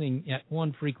you're listening at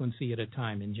one frequency at a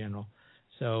time in general.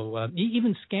 So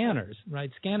even scanners,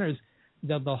 right? Scanners,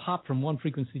 they'll hop from one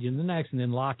frequency to the next and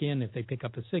then lock in if they pick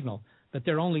up a signal, but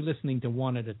they're only listening to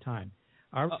one at a time.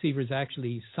 Our receivers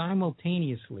actually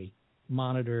simultaneously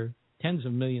monitor tens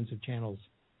of millions of channels.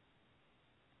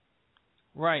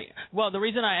 Right. Well, the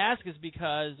reason I ask is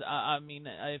because,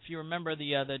 if you remember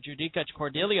the Judica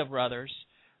Cordelia brothers,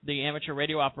 the amateur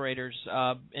radio operators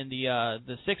in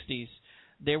the 60s,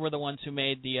 they were the ones who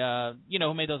made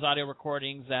who made those audio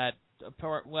recordings that,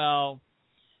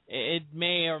 it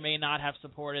may or may not have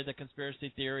supported the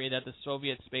conspiracy theory that the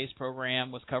Soviet space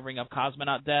program was covering up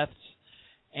cosmonaut deaths,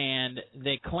 and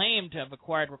they claimed to have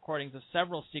acquired recordings of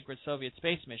several secret Soviet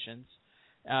space missions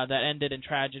that ended in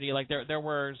tragedy. Like there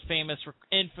were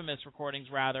infamous recordings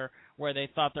rather, where they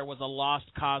thought there was a lost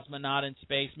cosmonaut in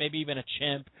space, maybe even a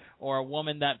chimp or a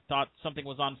woman that thought something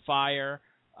was on fire.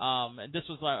 And this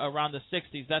was around the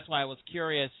 60s. That's why I was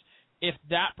curious if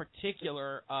that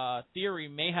particular theory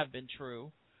may have been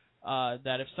true.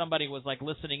 That if somebody was like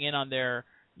listening in on their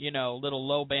little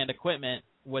low band equipment,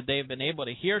 would they have been able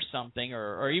to hear something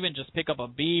or even just pick up a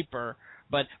beep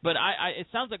but it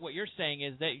sounds like what you're saying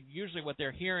is that usually what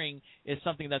they're hearing is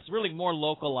something that's really more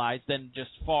localized than just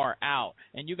far out,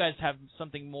 and you guys have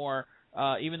something more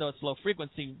even though it's low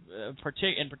frequency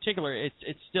in particular,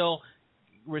 it's still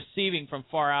receiving from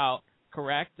far out.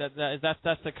 Correct? That's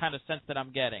the kind of sense that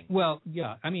I'm getting. Well,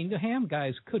 yeah. I mean, the ham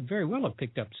guys could very well have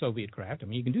picked up Soviet craft. I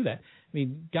mean, you can do that. I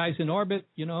mean, guys in orbit,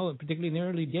 particularly in the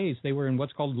early days, they were in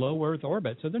what's called low Earth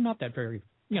orbit, so they're not that very,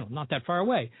 not that far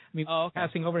away. I mean,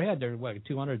 passing overhead, they're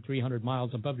 200, 300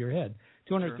 miles above your head.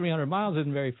 200, 300 miles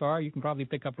isn't very far. You can probably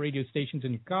pick up radio stations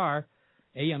in your car,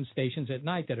 AM stations at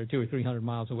night that are 200 or 300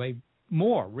 miles away.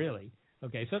 More, really.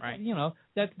 Okay, so right.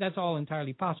 That's all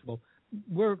entirely possible.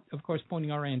 We're, of course,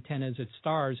 pointing our antennas at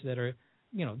stars that are,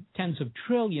 tens of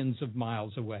trillions of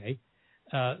miles away.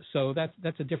 So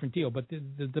that's a different deal. But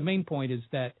the main point is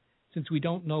that since we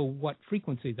don't know what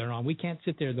frequency they're on, we can't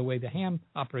sit there the way the ham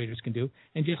operators can do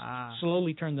and just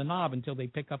slowly turn the knob until they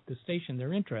pick up the station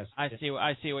they're interested in.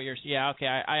 I see what you're. Yeah, okay,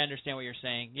 I understand what you're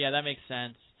saying. Yeah, that makes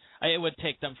sense. It would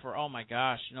take them oh my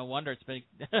gosh, no wonder it's been.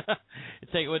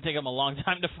 It would take them a long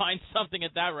time to find something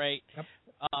at that rate. Yep.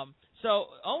 So,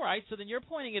 all right. So then you're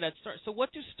pointing it at stars. So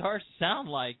what do stars sound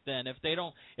like then? If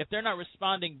they're not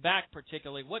responding back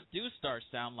particularly, what do stars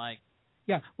sound like?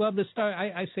 Yeah. Well, the star.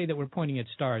 I say that we're pointing at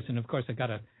stars, and of course I got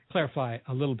to clarify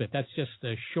a little bit. That's just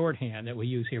the shorthand that we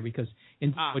use here because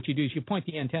what you do is you point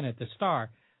the antenna at the star,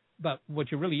 but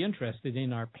what you're really interested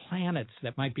in are planets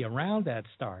that might be around that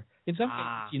star. In some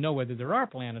cases, you know whether there are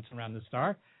planets around the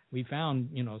star. We found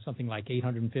something like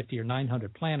 850 or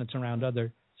 900 planets around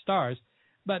other stars.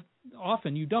 But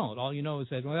often you don't. All you know is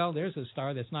that, well, there's a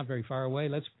star that's not very far away.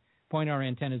 Let's point our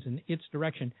antennas in its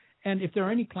direction. And if there are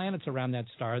any planets around that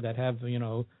star that have,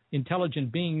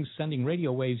 intelligent beings sending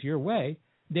radio waves your way,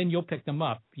 then you'll pick them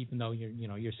up, even though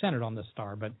you're centered on the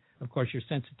star. But, of course, your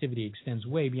sensitivity extends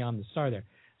way beyond the star there.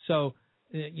 So,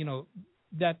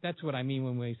 that's what I mean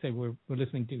when we say we're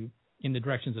listening to in the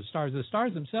directions of stars. The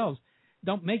stars themselves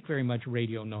don't make very much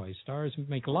radio noise. Stars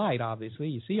make light, obviously.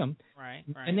 You see them. Right.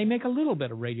 And they make a little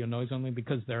bit of radio noise only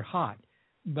because they're hot.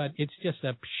 But it's just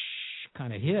a psh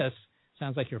kind of hiss.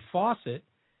 Sounds like your faucet,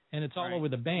 and it's all over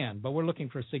the band. But we're looking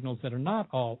for signals that are not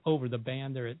all over the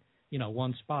band. They're at,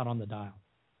 one spot on the dial.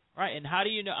 Right, and how do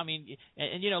you know? I mean,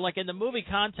 and like in the movie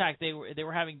Contact, they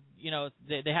were having,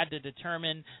 they had to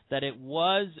determine that it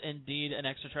was indeed an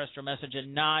extraterrestrial message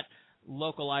and not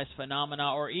localized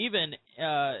phenomena or even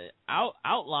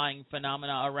outlying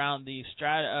phenomena around the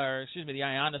the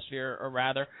ionosphere, or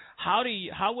rather,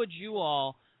 how would you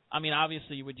all? I mean,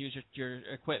 obviously you would use your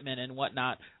equipment and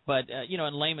whatnot, but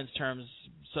in layman's terms,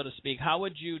 so to speak, how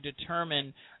would you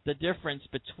determine the difference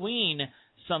between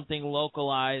something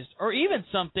localized or even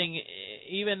something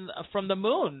even from the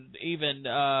moon, even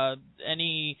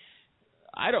any,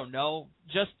 I don't know,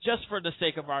 just for the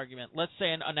sake of argument, let's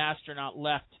say an astronaut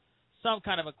left some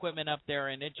kind of equipment up there,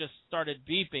 and it just started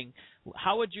beeping.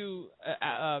 How would you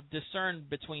discern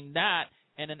between that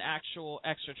and an actual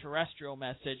extraterrestrial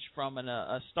message from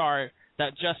a star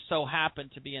that just so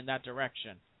happened to be in that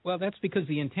direction? Well, that's because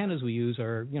the antennas we use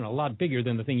are, a lot bigger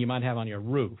than the thing you might have on your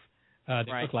roof.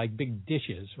 They look like big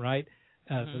dishes, right?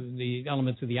 The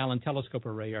elements of the Allen telescope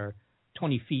array are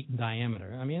 20 feet in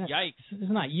diameter. I mean, yikes!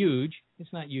 It's not huge.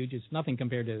 It's nothing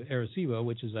compared to Arecibo,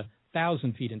 which is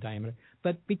 1,000 feet in diameter.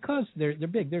 But because they're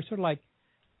big, they're sort of like,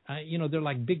 they're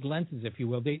like big lenses, if you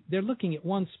will. They're looking at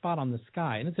one spot on the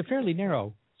sky, and it's a fairly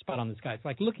narrow spot on the sky. It's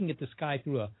like looking at the sky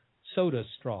through a soda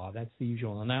straw. That's the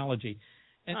usual analogy.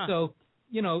 And so,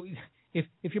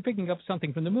 if you're picking up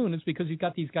something from the moon, it's because you've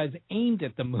got these guys aimed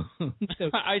at the moon. So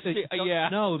you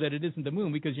don't know that it isn't the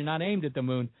moon because you're not aimed at the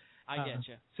moon. I get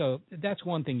you. So that's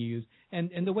one thing you use.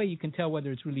 And the way you can tell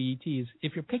whether it's really ET is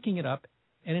if you're picking it up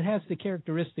and it has the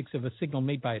characteristics of a signal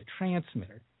made by a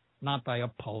transmitter, not by a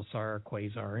pulsar or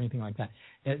quasar or anything like that.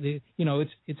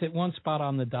 It's at one spot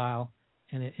on the dial,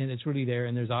 and it's really there,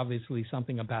 and there's obviously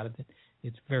something about it.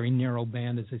 It's very narrow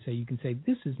band, as I say. You can say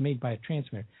this is made by a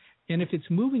transmitter. And if it's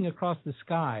moving across the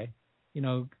sky,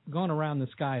 going around the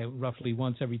sky roughly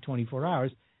once every 24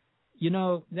 hours,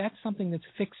 that's something that's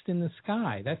fixed in the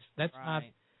sky. That's not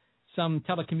some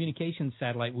telecommunications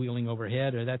satellite wheeling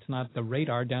overhead, or that's not the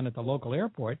radar down at the local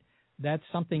airport. That's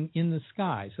something in the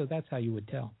sky. So that's how you would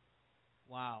tell.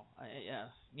 Wow.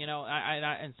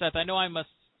 And Seth, I know I must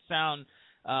sound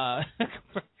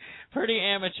pretty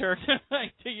amateur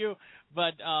to you,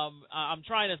 but I'm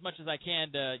trying as much as I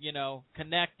can to,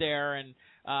 connect there and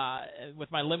with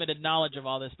my limited knowledge of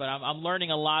all this. But I'm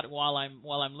learning a lot while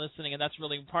I'm listening, and that's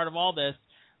really part of all this.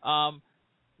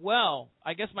 Well,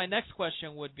 I guess my next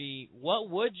question would be, what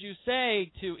would you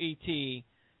say to ET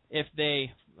if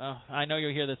they, I know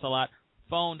you'll hear this a lot,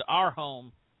 phoned our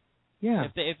home? Yeah.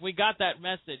 If we got that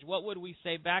message, what would we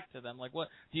say back to them? Like, what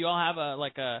do you all have a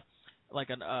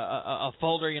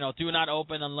folder? Do not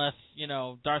open unless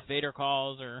Darth Vader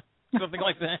calls or something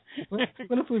like that. Well,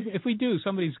 if we do,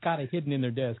 somebody's got it hidden in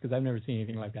their desk because I've never seen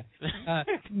anything like that.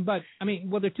 But I mean,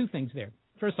 there are two things there.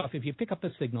 First off, if you pick up a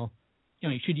signal,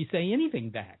 should you say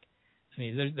anything back? I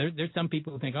mean, there's some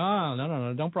people who think, oh,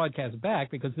 no, don't broadcast it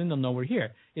back because then they'll know we're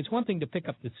here. It's one thing to pick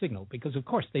up the signal because, of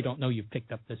course, they don't know you've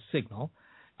picked up the signal.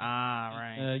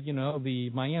 Right. The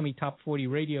Miami Top 40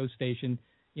 radio station,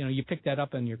 you pick that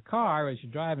up in your car as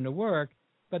you're driving to work,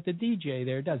 but the DJ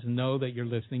there doesn't know that you're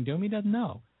listening to him. He doesn't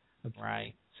know. Okay.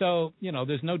 Right. So,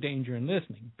 there's no danger in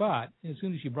listening. But as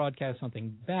soon as you broadcast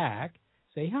something back,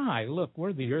 say, hi, look,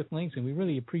 we're the Earthlings, and we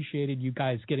really appreciated you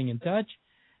guys getting in touch,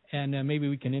 and maybe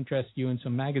we can interest you in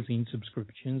some magazine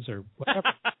subscriptions or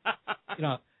whatever.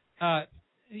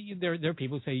 There are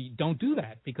people who say, don't do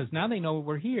that, because now they know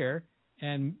we're here,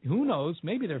 and who knows,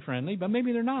 maybe they're friendly, but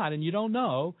maybe they're not, and you don't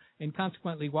know, and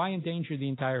consequently, why endanger the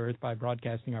entire Earth by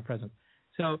broadcasting our presence?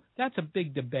 So that's a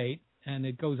big debate, and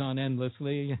it goes on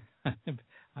endlessly.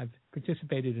 I've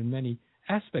participated in many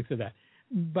aspects of that.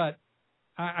 But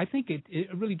I think it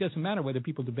really doesn't matter whether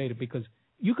people debate it, because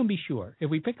you can be sure if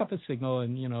we pick up a signal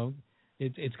and,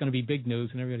 it's going to be big news,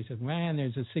 and everybody says, man,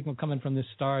 there's a signal coming from this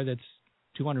star that's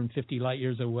 250 light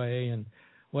years away and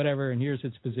whatever, and here's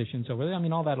its position. So, I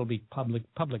mean, all that will be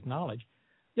public knowledge.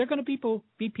 There are going to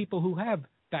be people who have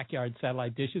backyard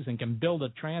satellite dishes and can build a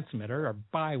transmitter or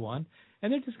buy one,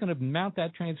 and they're just going to mount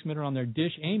that transmitter on their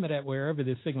dish, aim it at wherever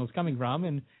this signal is coming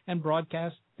from, and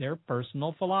broadcast their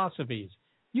personal philosophies.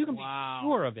 You can be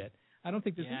sure of it. I don't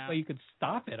think there's any way you could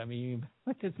stop it. I mean,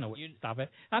 there's no way to stop it.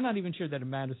 I'm not even sure that it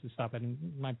matters to stop it. And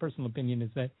my personal opinion is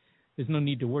that there's no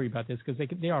need to worry about this because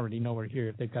they already know we're here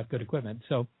if they've got good equipment.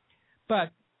 So, but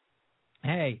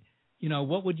hey,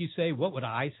 what would you say? What would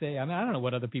I say? I mean, I don't know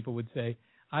what other people would say.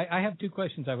 I have two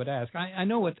questions I would ask. I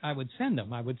know what I would send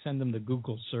them. I would send them the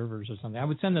Google servers or something. I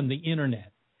would send them the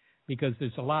Internet because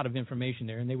there's a lot of information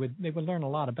there, and they would learn a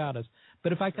lot about us.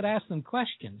 But if I could ask them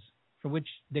questions for which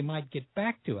they might get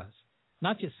back to us,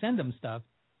 not just send them stuff,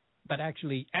 but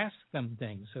actually ask them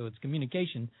things. So it's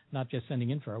communication, not just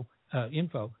sending info.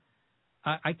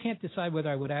 I can't decide whether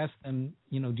I would ask them,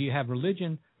 do you have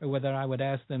religion, or whether I would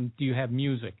ask them, do you have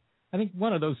music? I think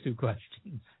one of those two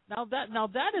questions. Now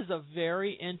that is a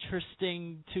very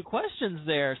interesting two questions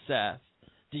there, Seth.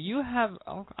 Do you have?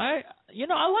 I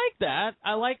like that.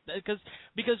 I like that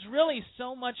because really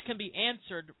so much can be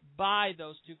answered by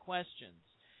those two questions.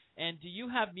 And do you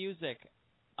have music?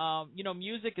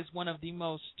 Music is one of the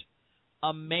most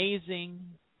amazing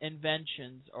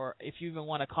inventions, or if you even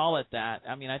want to call it that.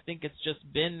 I mean, I think it's just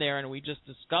been there, and we just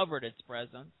discovered its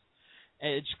presence.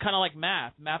 It's kind of like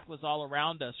math. Math was all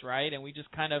around us, right? And we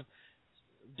just kind of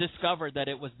discovered that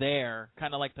it was there,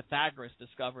 kind of like Pythagoras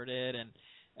discovered it,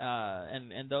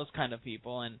 and those kind of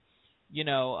people. And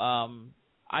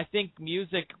I think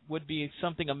music would be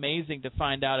something amazing to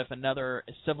find out if another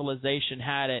civilization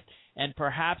had it, and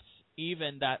perhaps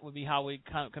even that would be how we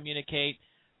communicate.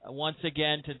 Once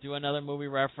again, to do another movie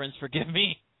reference, forgive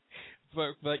me,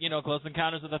 but Close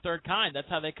Encounters of the Third Kind. That's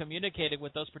how they communicated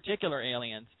with those particular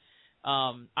aliens.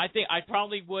 I think I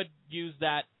probably would use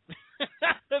that.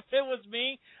 If it was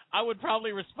me, I would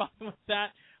probably respond with that.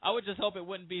 I would just hope it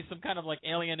wouldn't be some kind of like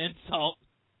alien insult.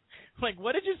 Like,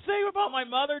 what did you say about my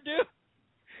mother, dude?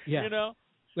 Yeah.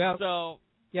 Well, so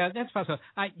yeah, that's possible.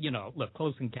 Look,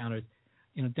 Close Encounters.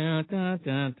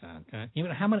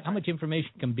 How much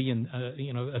information can be in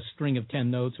a string of 10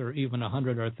 notes, or even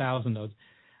 100 or 1,000 notes?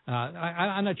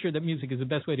 I'm not sure that music is the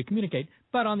best way to communicate.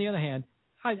 But on the other hand,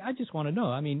 I just want to know.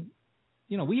 I mean,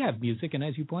 we have music, and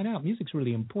as you point out, music's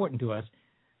really important to us.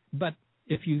 But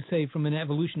if you say from an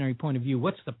evolutionary point of view,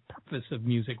 what's the purpose of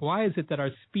music? Why is it that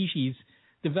our species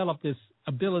developed this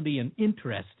ability and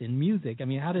interest in music? I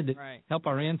mean, how did it help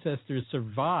our ancestors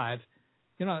survive?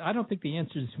 I don't think the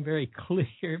answer is very clear.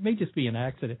 It may just be an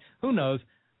accident. Who knows?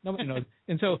 Nobody knows.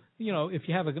 And so, if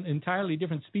you have an entirely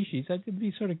different species, I'd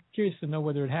be sort of curious to know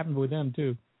whether it happened with them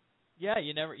too. Yeah,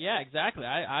 Yeah, exactly.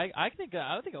 I think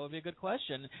it would be a good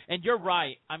question. And you're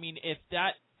right. I mean, if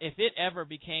it ever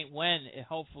became,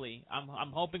 hopefully,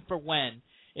 I'm hoping for when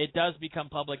it does become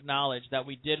public knowledge that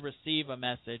we did receive a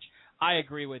message, I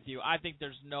agree with you. I think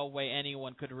there's no way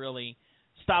anyone could really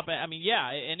stop it. I mean,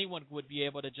 anyone would be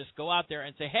able to just go out there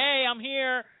and say, "Hey, I'm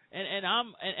here, and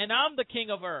I'm the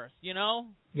king of Earth,"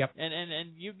 Yep.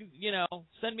 And you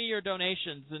send me your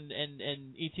donations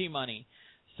and ET money.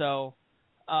 So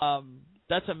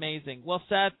that's amazing. Well,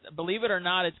 Seth, believe it or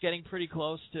not, it's getting pretty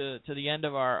close to the end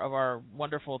of our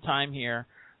wonderful time here.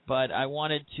 But I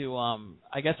wanted to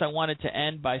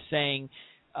end by saying,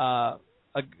 once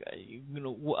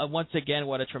again,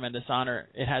 what a tremendous honor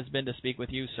it has been to speak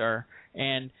with you, sir.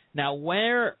 And now,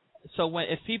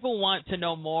 if people want to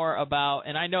know more about,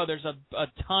 and I know there's a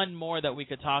ton more that we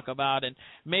could talk about, and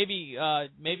maybe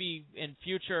in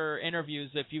future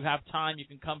interviews, if you have time, you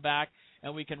can come back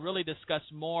and we can really discuss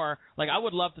more. Like, I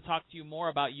would love to talk to you more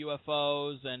about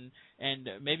UFOs and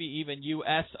maybe even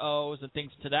USOs and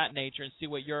things to that nature, and see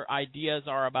what your ideas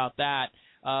are about that.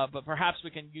 But perhaps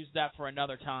we can use that for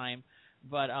another time.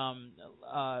 But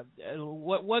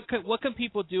what can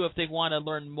people do if they want to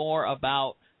learn more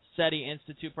about SETI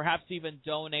Institute, perhaps even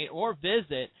donate or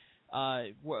visit?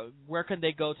 Where can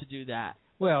they go to do that?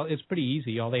 Well, it's pretty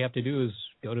easy. All they have to do is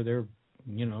go to their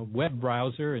web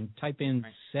browser and type in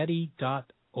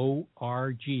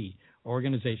SETI.org,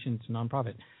 organization, it's a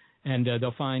nonprofit, and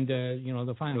they'll find a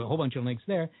whole bunch of links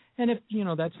there. And if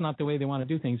that's not the way they want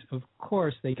to do things, of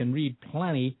course they can read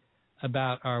plenty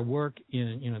about our work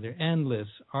in there are endless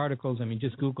articles. I mean,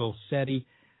 just Google SETI.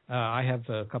 I have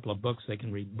a couple of books. They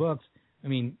can read books. I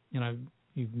mean,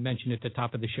 you mentioned at the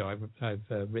top of the show, I've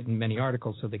written many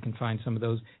articles, so they can find some of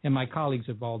those, and my colleagues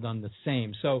have all done the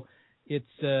same. So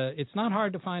it's not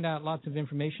hard to find out lots of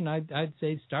information. I'd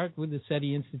say start with the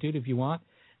SETI Institute if you want,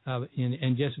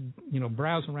 and just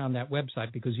browse around that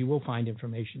website, because you will find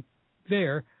information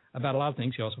there about a lot of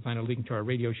things. You also find a link to our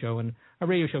radio show, and our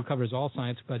radio show covers all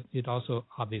science, but it also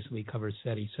obviously covers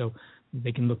SETI. So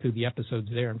they can look through the episodes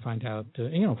there and find out,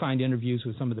 find interviews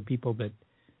with some of the people that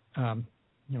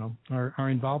are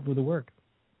involved with the work.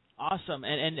 Awesome.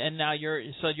 And now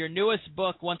your newest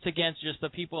book, once again, just the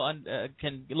people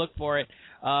can look for it,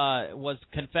 was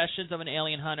Confessions of an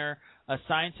Alien Hunter, A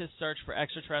Scientist's Search for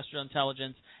Extraterrestrial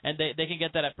Intelligence, and they can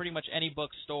get that at pretty much any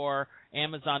bookstore,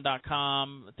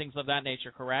 Amazon.com, things of that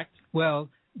nature, correct? Well,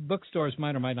 bookstores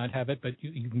might or might not have it, but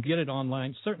you can get it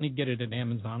online. Certainly get it at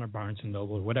Amazon or Barnes &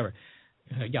 Noble or whatever.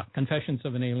 Confessions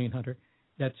of an Alien Hunter.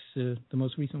 That's the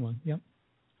most recent one, yep.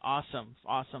 Awesome.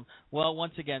 Well,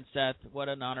 once again, Seth, what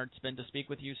an honor it's been to speak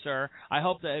with you, sir. I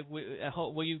hope that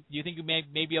do you think you may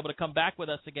be able to come back with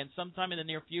us again sometime in the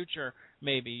near future?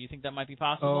 Maybe you think that might be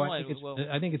possible? I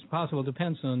think it's possible.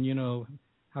 Depends on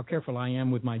how careful I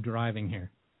am with my driving here.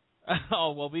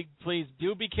 Oh, well, please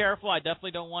do be careful. I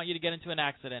definitely don't want you to get into an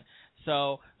accident.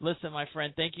 So, listen, my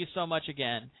friend, thank you so much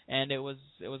again, and it was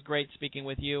great speaking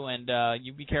with you. And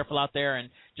you be careful out there, and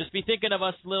just be thinking of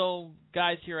us little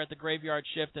guys here at the Graveyard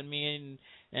Shift, and me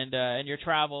and your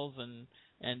travels. And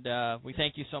we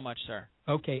thank you so much, sir.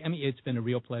 Okay, it's been a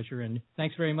real pleasure, and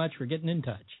thanks very much for getting in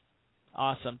touch.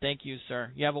 Awesome, thank you,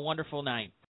 sir. You have a wonderful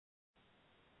night.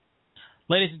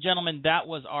 Ladies and gentlemen, that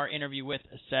was our interview with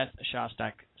Seth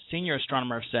Shostak, Senior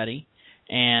Astronomer of SETI.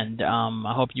 and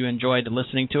I hope you enjoyed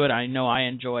listening to it. I know I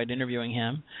enjoyed interviewing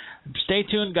him. Stay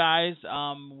tuned, guys.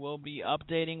 We'll be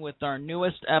updating with our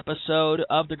newest episode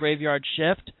of The Graveyard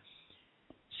Shift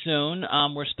soon.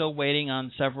 We're still waiting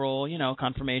on several,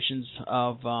 confirmations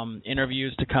of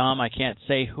interviews to come. I can't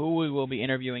say who we will be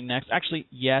interviewing next. Actually,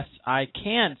 yes, I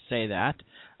can say that.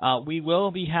 We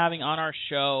will be having on our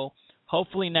show,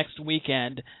 hopefully next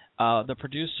weekend, the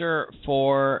producer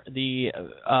for the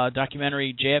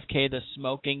documentary JFK, The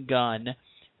Smoking Gun,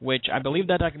 which I believe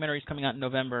that documentary is coming out in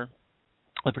November.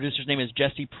 The producer's name is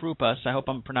Jesse Prupas. I hope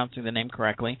I'm pronouncing the name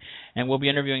correctly. And we'll be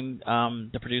interviewing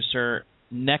the producer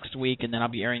next week, and then I'll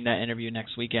be airing that interview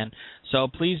next weekend. So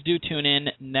please do tune in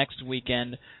next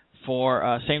weekend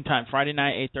for same time, Friday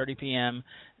night, 8:30 p.m.,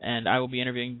 and I will be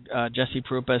interviewing Jesse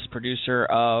Prupas, producer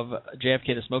of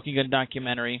JFK, The Smoking Gun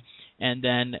documentary. And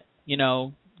then,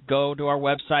 go to our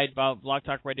website,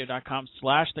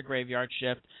 blogtalkradio.com/The Graveyard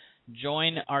Shift.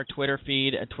 Join our Twitter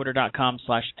feed at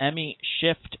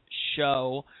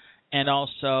twitter.com/EmiShiftShow. And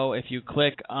also, if you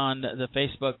click on the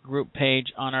Facebook group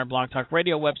page on our Blog Talk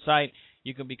Radio website,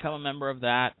 you can become a member of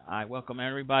that. I welcome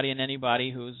everybody and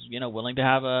anybody who's, willing to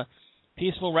have a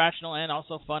peaceful, rational, and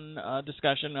also fun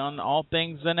discussion on all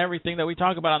things and everything that we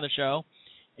talk about on the show.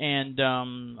 And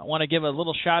I want to give a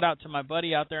little shout-out to my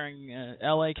buddy out there in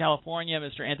L.A., California,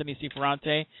 Mr. Anthony C.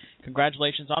 Ferrante.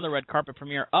 Congratulations on the red carpet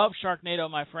premiere of Sharknado,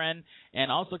 my friend.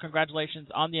 And also congratulations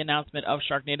on the announcement of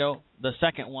Sharknado, the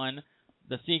second one,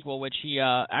 the sequel, which he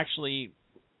actually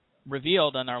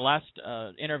revealed on our last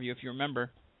interview, if you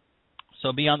remember.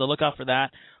 So be on the lookout for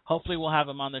that. Hopefully we'll have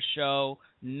him on the show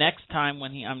next time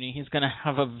when he's going to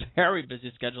have a very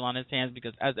busy schedule on his hands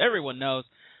because, as everyone knows,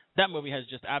 that movie has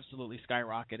just absolutely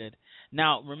skyrocketed.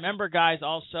 Now, remember, guys,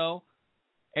 also,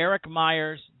 Eric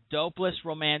Myers, Dopeless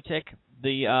Romantic,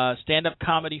 the stand-up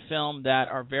comedy film that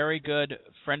our very good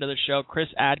friend of the show, Chris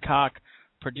Adcock,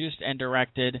 produced and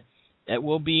directed.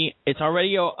 It's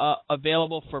already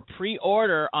available for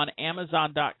pre-order on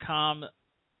Amazon.com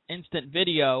instant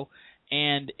video,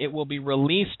 and it will be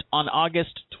released on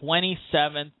August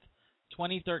 27th,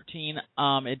 2013.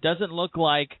 It doesn't look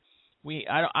like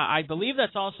I believe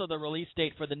that's also the release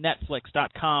date for the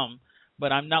Netflix.com,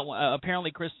 but I'm not. Apparently,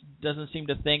 Chris doesn't seem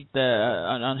to think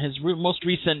on his most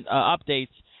recent updates,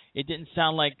 it didn't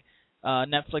sound like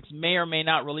Netflix may or may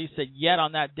not release it yet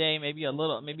on that day. Maybe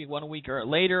 1 week or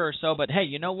later or so. But hey,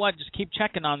 you know what? Just keep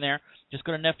checking on there. Just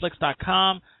go to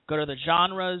Netflix.com, go to the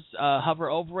genres, hover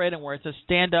over it, and where it says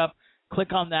stand up,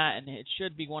 click on that, and it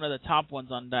should be one of the top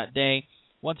ones on that day.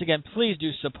 Once again, please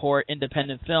do support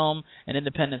independent film and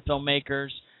independent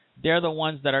filmmakers. They're the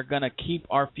ones that are going to keep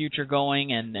our future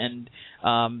going, and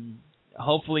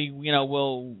hopefully,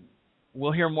 we'll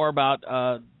hear more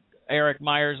about Eric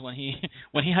Myers when he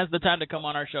has the time to come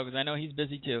on our show, because I know he's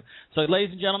busy too. So,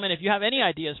 ladies and gentlemen, if you have any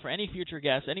ideas for any future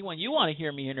guests, anyone you want to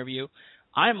hear me interview,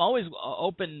 I'm always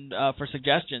open for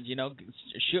suggestions.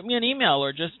 Shoot me an email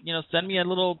or just send me a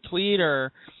little tweet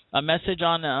or a message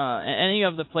on any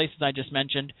of the places I just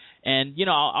mentioned, and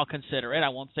I'll consider it. I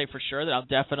won't say for sure that I'll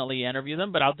definitely interview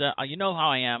them, but you know how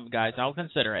I am, guys. I'll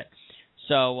consider it.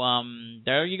 So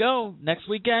there you go. Next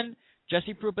weekend,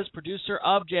 Jesse Prupas, producer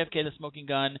of JFK, The Smoking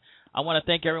Gun. I want to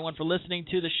thank everyone for listening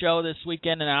to the show this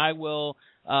weekend, and I will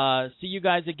see you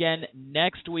guys again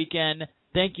next weekend.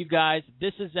 Thank you, guys.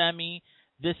 This is Emi.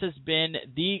 This has been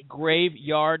the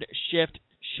Graveyard Shift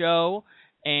Show.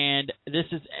 And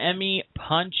this is Emi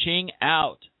punching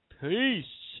out. Peace.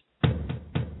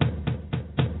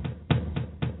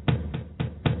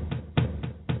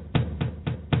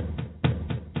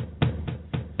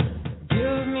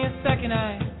 Give me a second,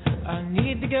 I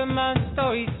need to get my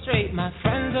story straight. My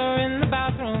friends are in the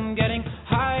bathroom getting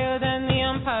higher than the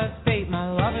Empire State. My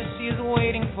lover, she's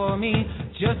waiting for me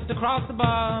just across the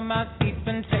bar. My seat's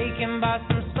been taken by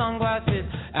some sunglasses,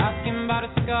 asking about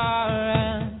a scar,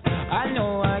 and I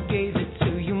know I gave it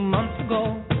to you months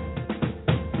ago.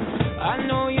 I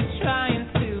know you're trying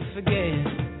to forget,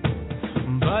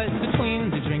 but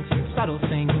between the drinks and subtle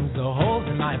things, the holes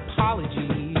in my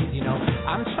apologies,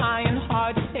 I'm trying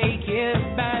hard to take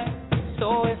it back.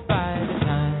 So if by the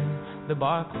time the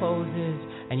bar closes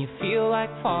and you feel like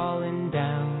falling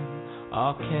down,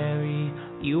 I'll carry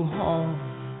you home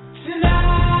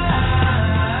tonight.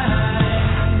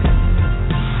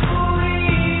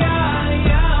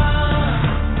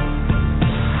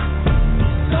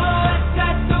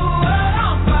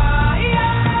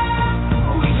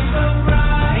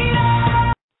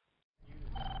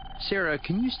 Sarah,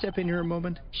 can you step in here a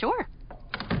moment? Sure.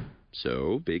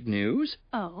 So, big news?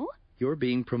 Oh? You're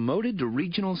being promoted to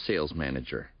regional sales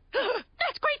manager.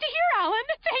 That's great to hear, Alan.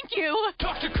 Thank you.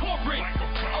 Dr. Corporate,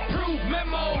 approved memo.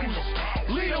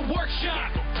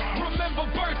 workshop. Remember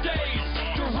birthdays,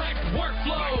 direct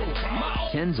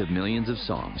workflow. Tens of millions of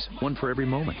songs, one for every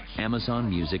moment. Amazon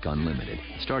Music Unlimited.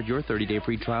 Start your 30-day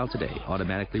free trial today.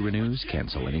 Automatically renews,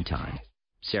 cancel anytime.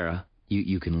 Sarah,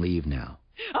 you can leave now.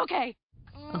 Okay.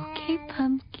 Okay,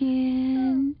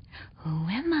 pumpkin. Who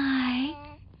am I?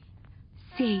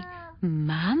 Say,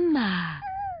 Mama.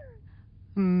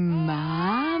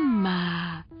 Mama.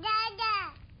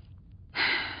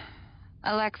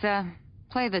 Alexa,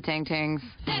 play the Ting Tings.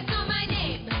 That's not my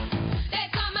name.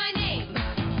 That's not my name.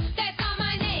 That's not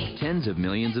my name. Tens of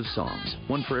millions of songs,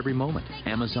 one for every moment.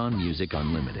 Amazon Music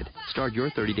Unlimited. Start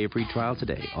your 30-day free trial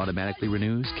today. Automatically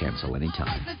renews, cancel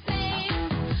anytime.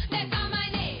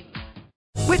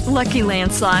 With Lucky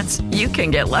Land Slots, you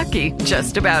can get lucky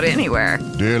just about anywhere.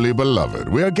 Dearly beloved,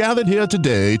 we are gathered here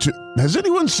today to... Has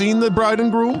anyone seen the bride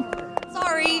and groom?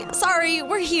 Sorry,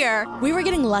 we're here. We were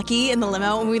getting lucky in the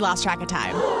limo and we lost track of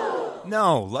time.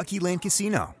 No, Lucky Land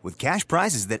Casino, with cash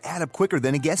prizes that add up quicker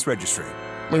than a guest registry.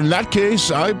 In that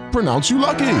case, I pronounce you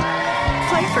lucky.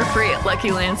 Play for free at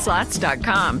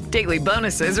LuckyLandSlots.com. Daily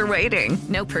bonuses are waiting.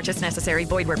 No purchase necessary.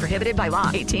 Void where prohibited by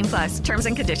law. 18+. Terms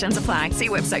and conditions apply. See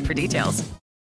website for details.